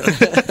 Yeah.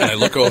 And I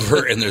look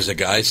over, and there's a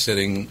guy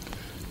sitting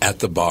at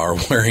the bar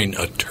wearing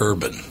a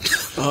turban.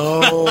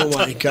 Oh,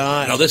 my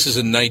God. Now, this is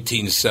in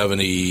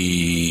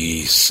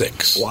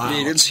 1976. Wow.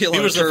 You didn't see a lot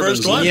He was of the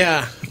first turbans. one?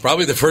 Yeah.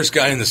 Probably the first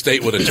guy in the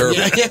state with a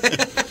turban.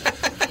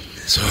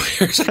 So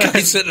here's a guy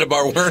sitting at a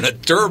bar wearing a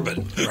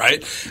turban,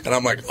 right? And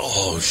I'm like,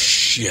 oh,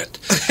 shit.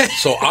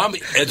 So I'm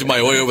edging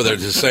my way over there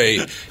to say,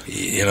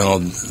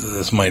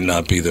 this might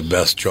not be the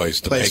best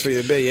choice to Place make. for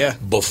you to be, yeah.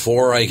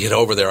 Before I get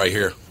over there, I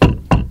hear,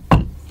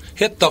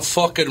 hit the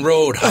fucking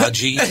road,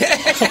 Haji.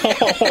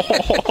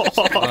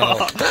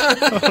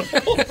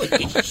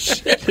 Holy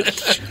shit.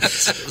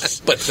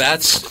 But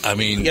that's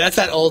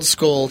that old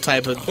school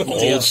type of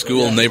old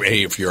school neighbor.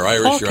 Hey, if you're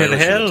Irish, you're Fucking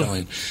Irish, hell. you're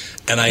Italian.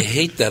 And I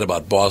hate that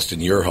about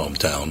Boston, your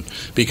hometown,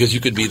 because you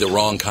could be the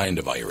wrong kind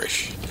of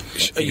Irish.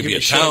 You could be a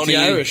townie,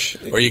 Irish.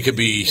 or you could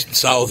be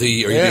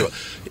Southie, or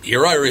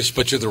you're Irish,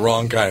 but you're the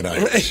wrong kind of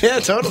Irish. Yeah,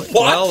 totally.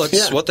 Well,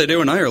 it's what they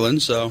do in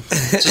Ireland, so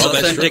it's as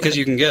authentic as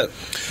you can get.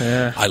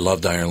 Yeah. I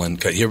loved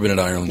Ireland. You ever been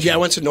to Ireland? Yeah, I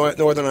went to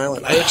Northern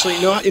Ireland. I actually,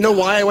 you know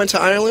why I went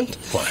to Ireland?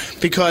 Why?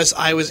 Because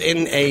I was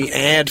in an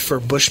ad for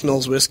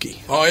Bushmills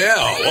whiskey. Oh, yeah.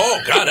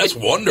 Oh, God, that's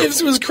wonderful.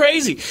 It was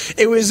crazy.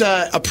 It was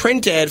a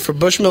print ad for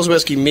Bushmills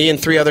whiskey, me and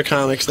 3 other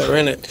comics that were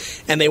in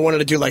it, and they wanted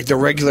to do like the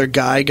regular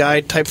guy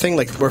type thing,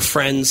 like we're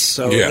friends,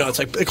 so it's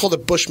like they called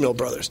it Bushmill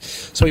Brothers.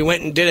 So we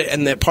went and did it,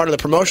 and the part of the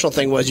promotional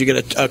thing was you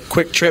get a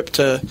quick trip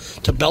to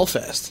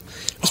Belfast.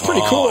 It was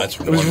pretty cool. It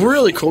was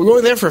really cool. We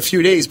were there for a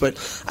few days, but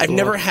I've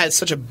never had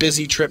such a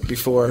busy trip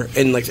before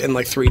in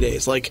 3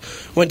 days. Like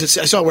I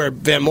saw where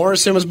Van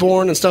Morrison was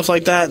born and stuff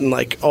like that, and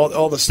like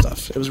all the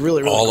stuff. It was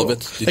really all cool. of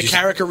it. The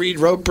Carricker Reed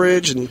Rope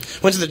Bridge, and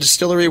went to the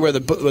distillery where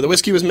the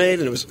whiskey was made,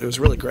 and it was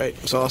really great.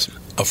 It was awesome.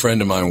 A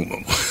friend of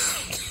mine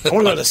I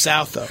want to go to the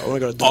South, though. I want to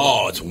go to Dublin.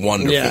 Oh, it's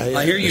wonderful. Yeah.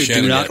 I hear you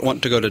do not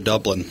want to go to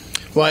Dublin.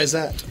 Why is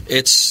that?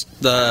 It's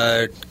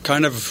the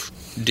kind of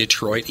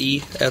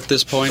Detroit-y at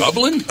this point.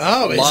 Dublin?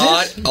 Oh, is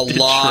it? A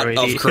lot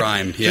of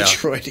crime. Yeah.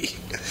 Detroit-y.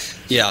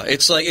 Yeah,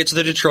 it's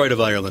the Detroit of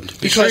Ireland.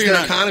 Because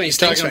their economy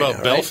stinks talking right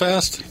about now,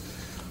 Belfast? Right?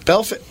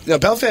 No,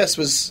 Belfast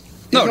was...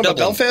 No, Dublin.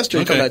 Belfast or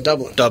you talking about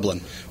Dublin?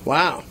 Dublin.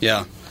 Wow.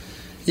 Yeah.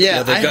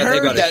 Yeah, I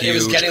heard that it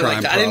was huge getting like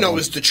crime that. I didn't know it problem.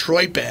 was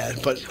Detroit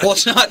bad, but... Well,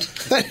 it's not.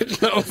 I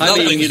didn't know. I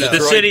mean, you know, The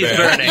city's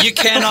burning. You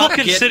cannot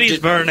Fucking get city's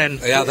burning.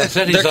 Yeah, the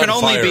city's There can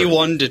on only fire. be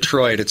one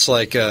Detroit. It's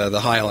like the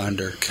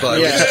Highlander, but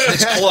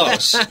it's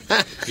close.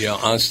 Yeah,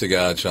 honest to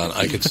God, Sean,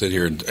 I could sit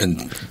here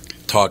and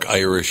talk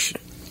Irish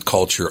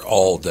culture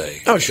all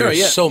day. Oh, sure, There's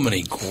yeah. so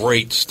many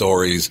great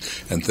stories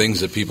and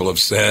things that people have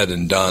said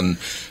and done.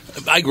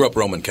 I grew up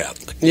Roman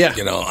Catholic. Yeah.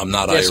 You know, I'm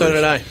not Yeah, Irish. so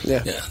did I.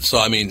 Yeah. So,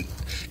 I mean,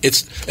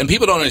 and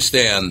people don't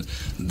understand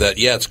that,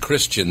 yeah, it's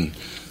Christian,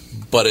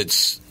 but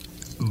it's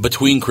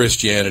between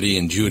Christianity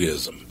and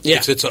Judaism.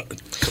 Yeah.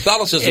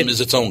 Catholicism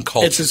is its own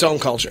culture. It's its own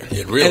culture.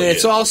 It really and it's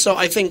is. also,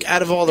 I think,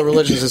 out of all the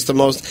religions, it's the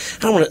most.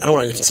 I don't want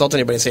to insult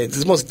anybody and say it's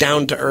the most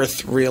down to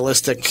earth,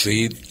 realistic.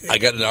 See, I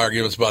got into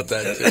arguments about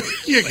that too.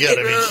 You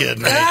gotta be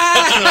kidding me.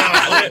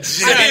 I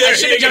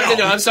should have jumped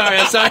into it. I'm sorry.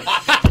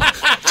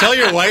 Tell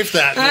your wife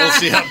that, and we'll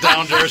see how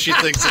down to earth she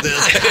thinks it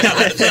is.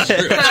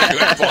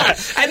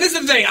 And this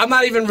is the thing. I'm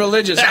not even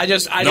religious. I'm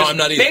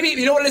not either. Maybe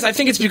you know what it is. I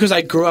think it's because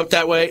I grew up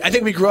that way. I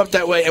think we grew up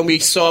that way, and we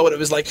saw what it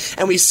was like,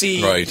 and we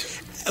see. Right.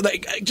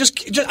 Like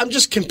I'm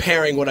just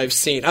comparing what I've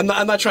seen. I'm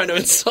not trying to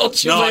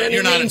insult you. No, by any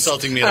you're not means.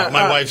 insulting me.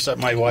 My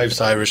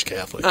wife's Irish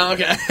Catholic. Oh,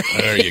 okay.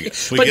 There you go.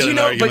 But you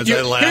know,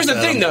 here's the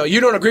thing, though.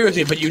 You don't agree with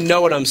me, but you know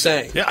what I'm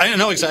saying. Yeah, I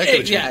know exactly.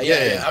 What you mean.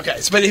 Yeah. Okay.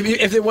 So, but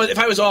if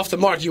I was off the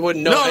mark, you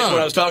wouldn't know what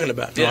I was talking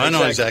about. No, I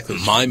know exactly.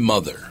 My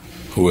mother,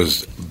 who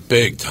was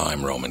big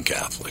time Roman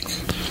Catholic,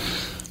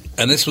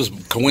 and this was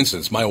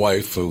coincidence. My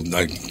wife, who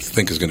I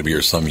think is going to be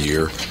here some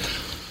year,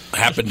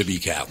 happened to be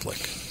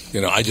Catholic. You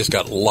know, I just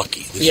got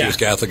lucky that she was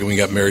Catholic and we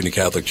got married in a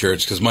Catholic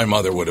church because my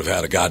mother would have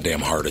had a goddamn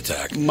heart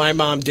attack. My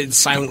mom did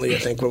silently, I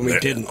think, when we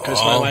didn't.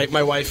 Because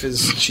my wife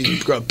she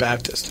grew up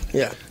Baptist.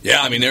 Yeah.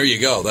 Yeah, I mean, there you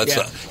go.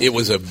 It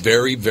was a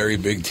very, very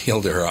big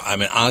deal to her. I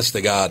mean, honest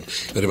to God,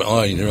 it would have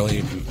been, you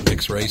really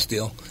mixed race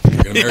deal?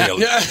 You're going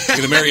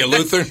to marry a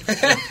Lutheran?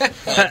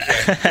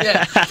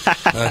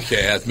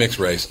 Okay, that's mixed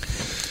race.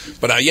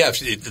 But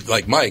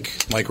like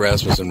Mike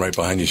Rasmussen right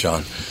behind you,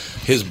 Sean,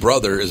 his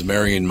brother is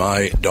marrying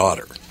my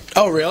daughter.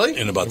 Oh, really?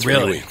 In about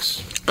 3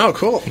 weeks. Oh,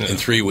 cool. In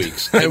 3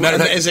 weeks.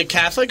 Is it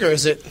Catholic or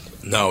is it?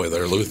 No,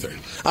 they're Lutheran.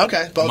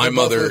 Okay. My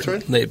mother,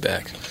 Lutheran? Laid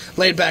back.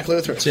 Laid back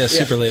Lutherans. Yeah,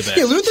 super laid back.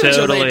 Yeah, Lutherans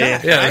are laid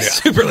back. Yeah,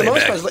 super laid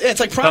back. It's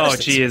like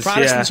Protestants.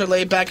 Protestants are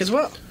laid back as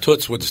well.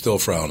 Toots would still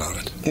frown on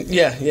it.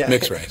 Yeah.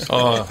 Mixed race.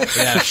 Oh,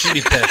 yeah, she'd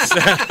be pissed.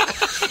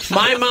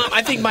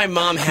 I think my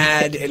mom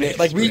had,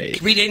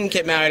 we didn't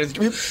get married.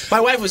 My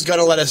wife was going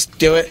to let us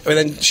do it, and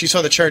then she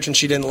saw the church, and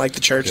she didn't like the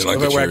church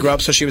where I grew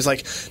up, so she was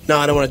like, no,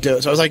 I don't want to do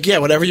it. So I was like, yeah,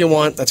 whatever you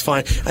want, that's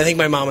fine. I think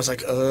my mom was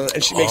like,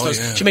 and she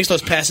makes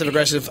those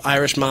passive-aggressive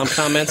Irish mom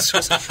comments. She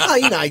goes, oh,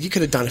 you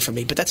could have done it for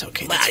me, but that's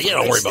okay. You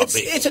don't worry about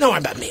me. Don't worry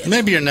about me.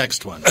 Maybe your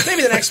next one.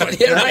 Maybe the next one.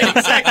 Yeah, right,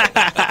 exactly.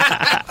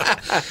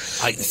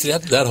 I see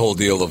that whole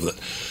deal of the.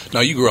 Now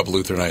you grew up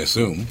Lutheran, I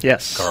assume.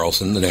 Yes.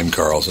 Carlson, the name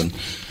Carlson.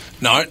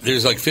 Now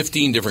there's like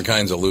 15 different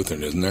kinds of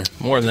Lutheran, isn't there?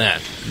 More than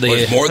that.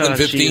 More than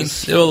 15.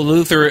 Well,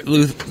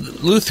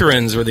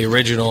 Lutherans were the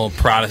original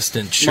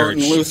Protestant church.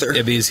 Martin Luther.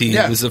 Because he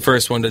was the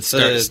first one to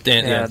start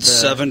standing.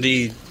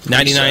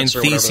 99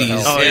 theses in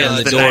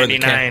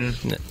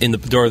the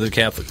door of the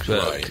Catholic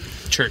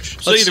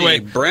church. So either way,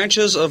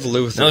 branches of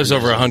Luther. Now there's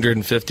over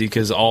 150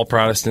 because all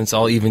Protestants,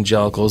 all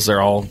evangelicals, they're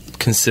all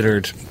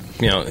considered,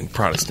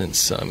 Protestants.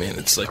 So, I mean,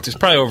 it's like there's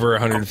probably over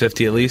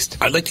 150 at least.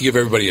 I'd like to give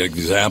everybody an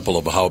example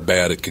of how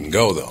bad it can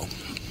go, though,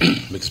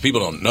 because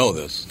people don't know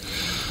this.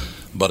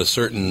 But a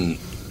certain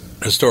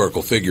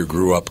historical figure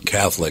grew up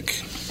Catholic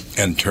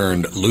and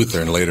turned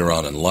Lutheran later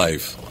on in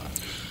life.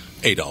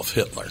 Adolf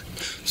Hitler.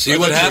 See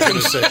what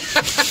happens?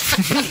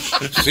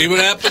 See what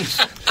happens?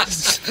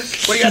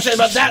 What do you got to say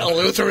about that,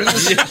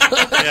 Lutherans?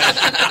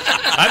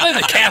 I blame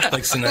the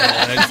Catholics in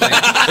that.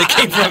 They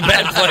came from a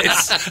bad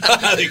place.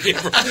 They came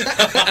from.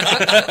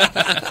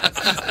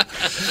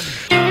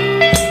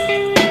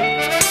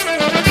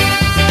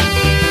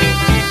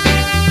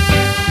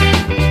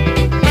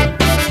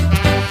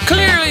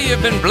 Clearly,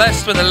 you've been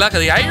blessed with the luck of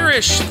the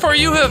Irish, for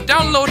you have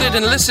downloaded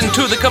and listened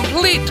to the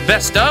complete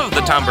best of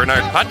the Tom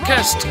Bernard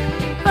podcast.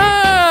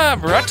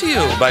 Brought to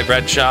you by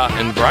Bradshaw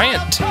and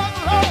Bryant.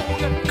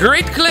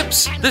 Great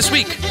clips this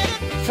week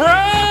from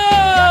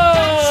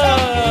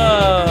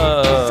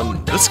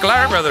the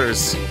Sklar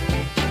Brothers,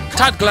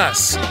 Todd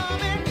Glass,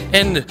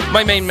 and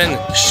my main man,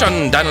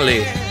 Sean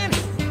Donnelly.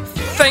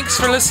 Thanks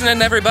for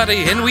listening,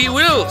 everybody, and we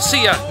will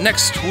see you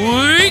next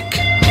week.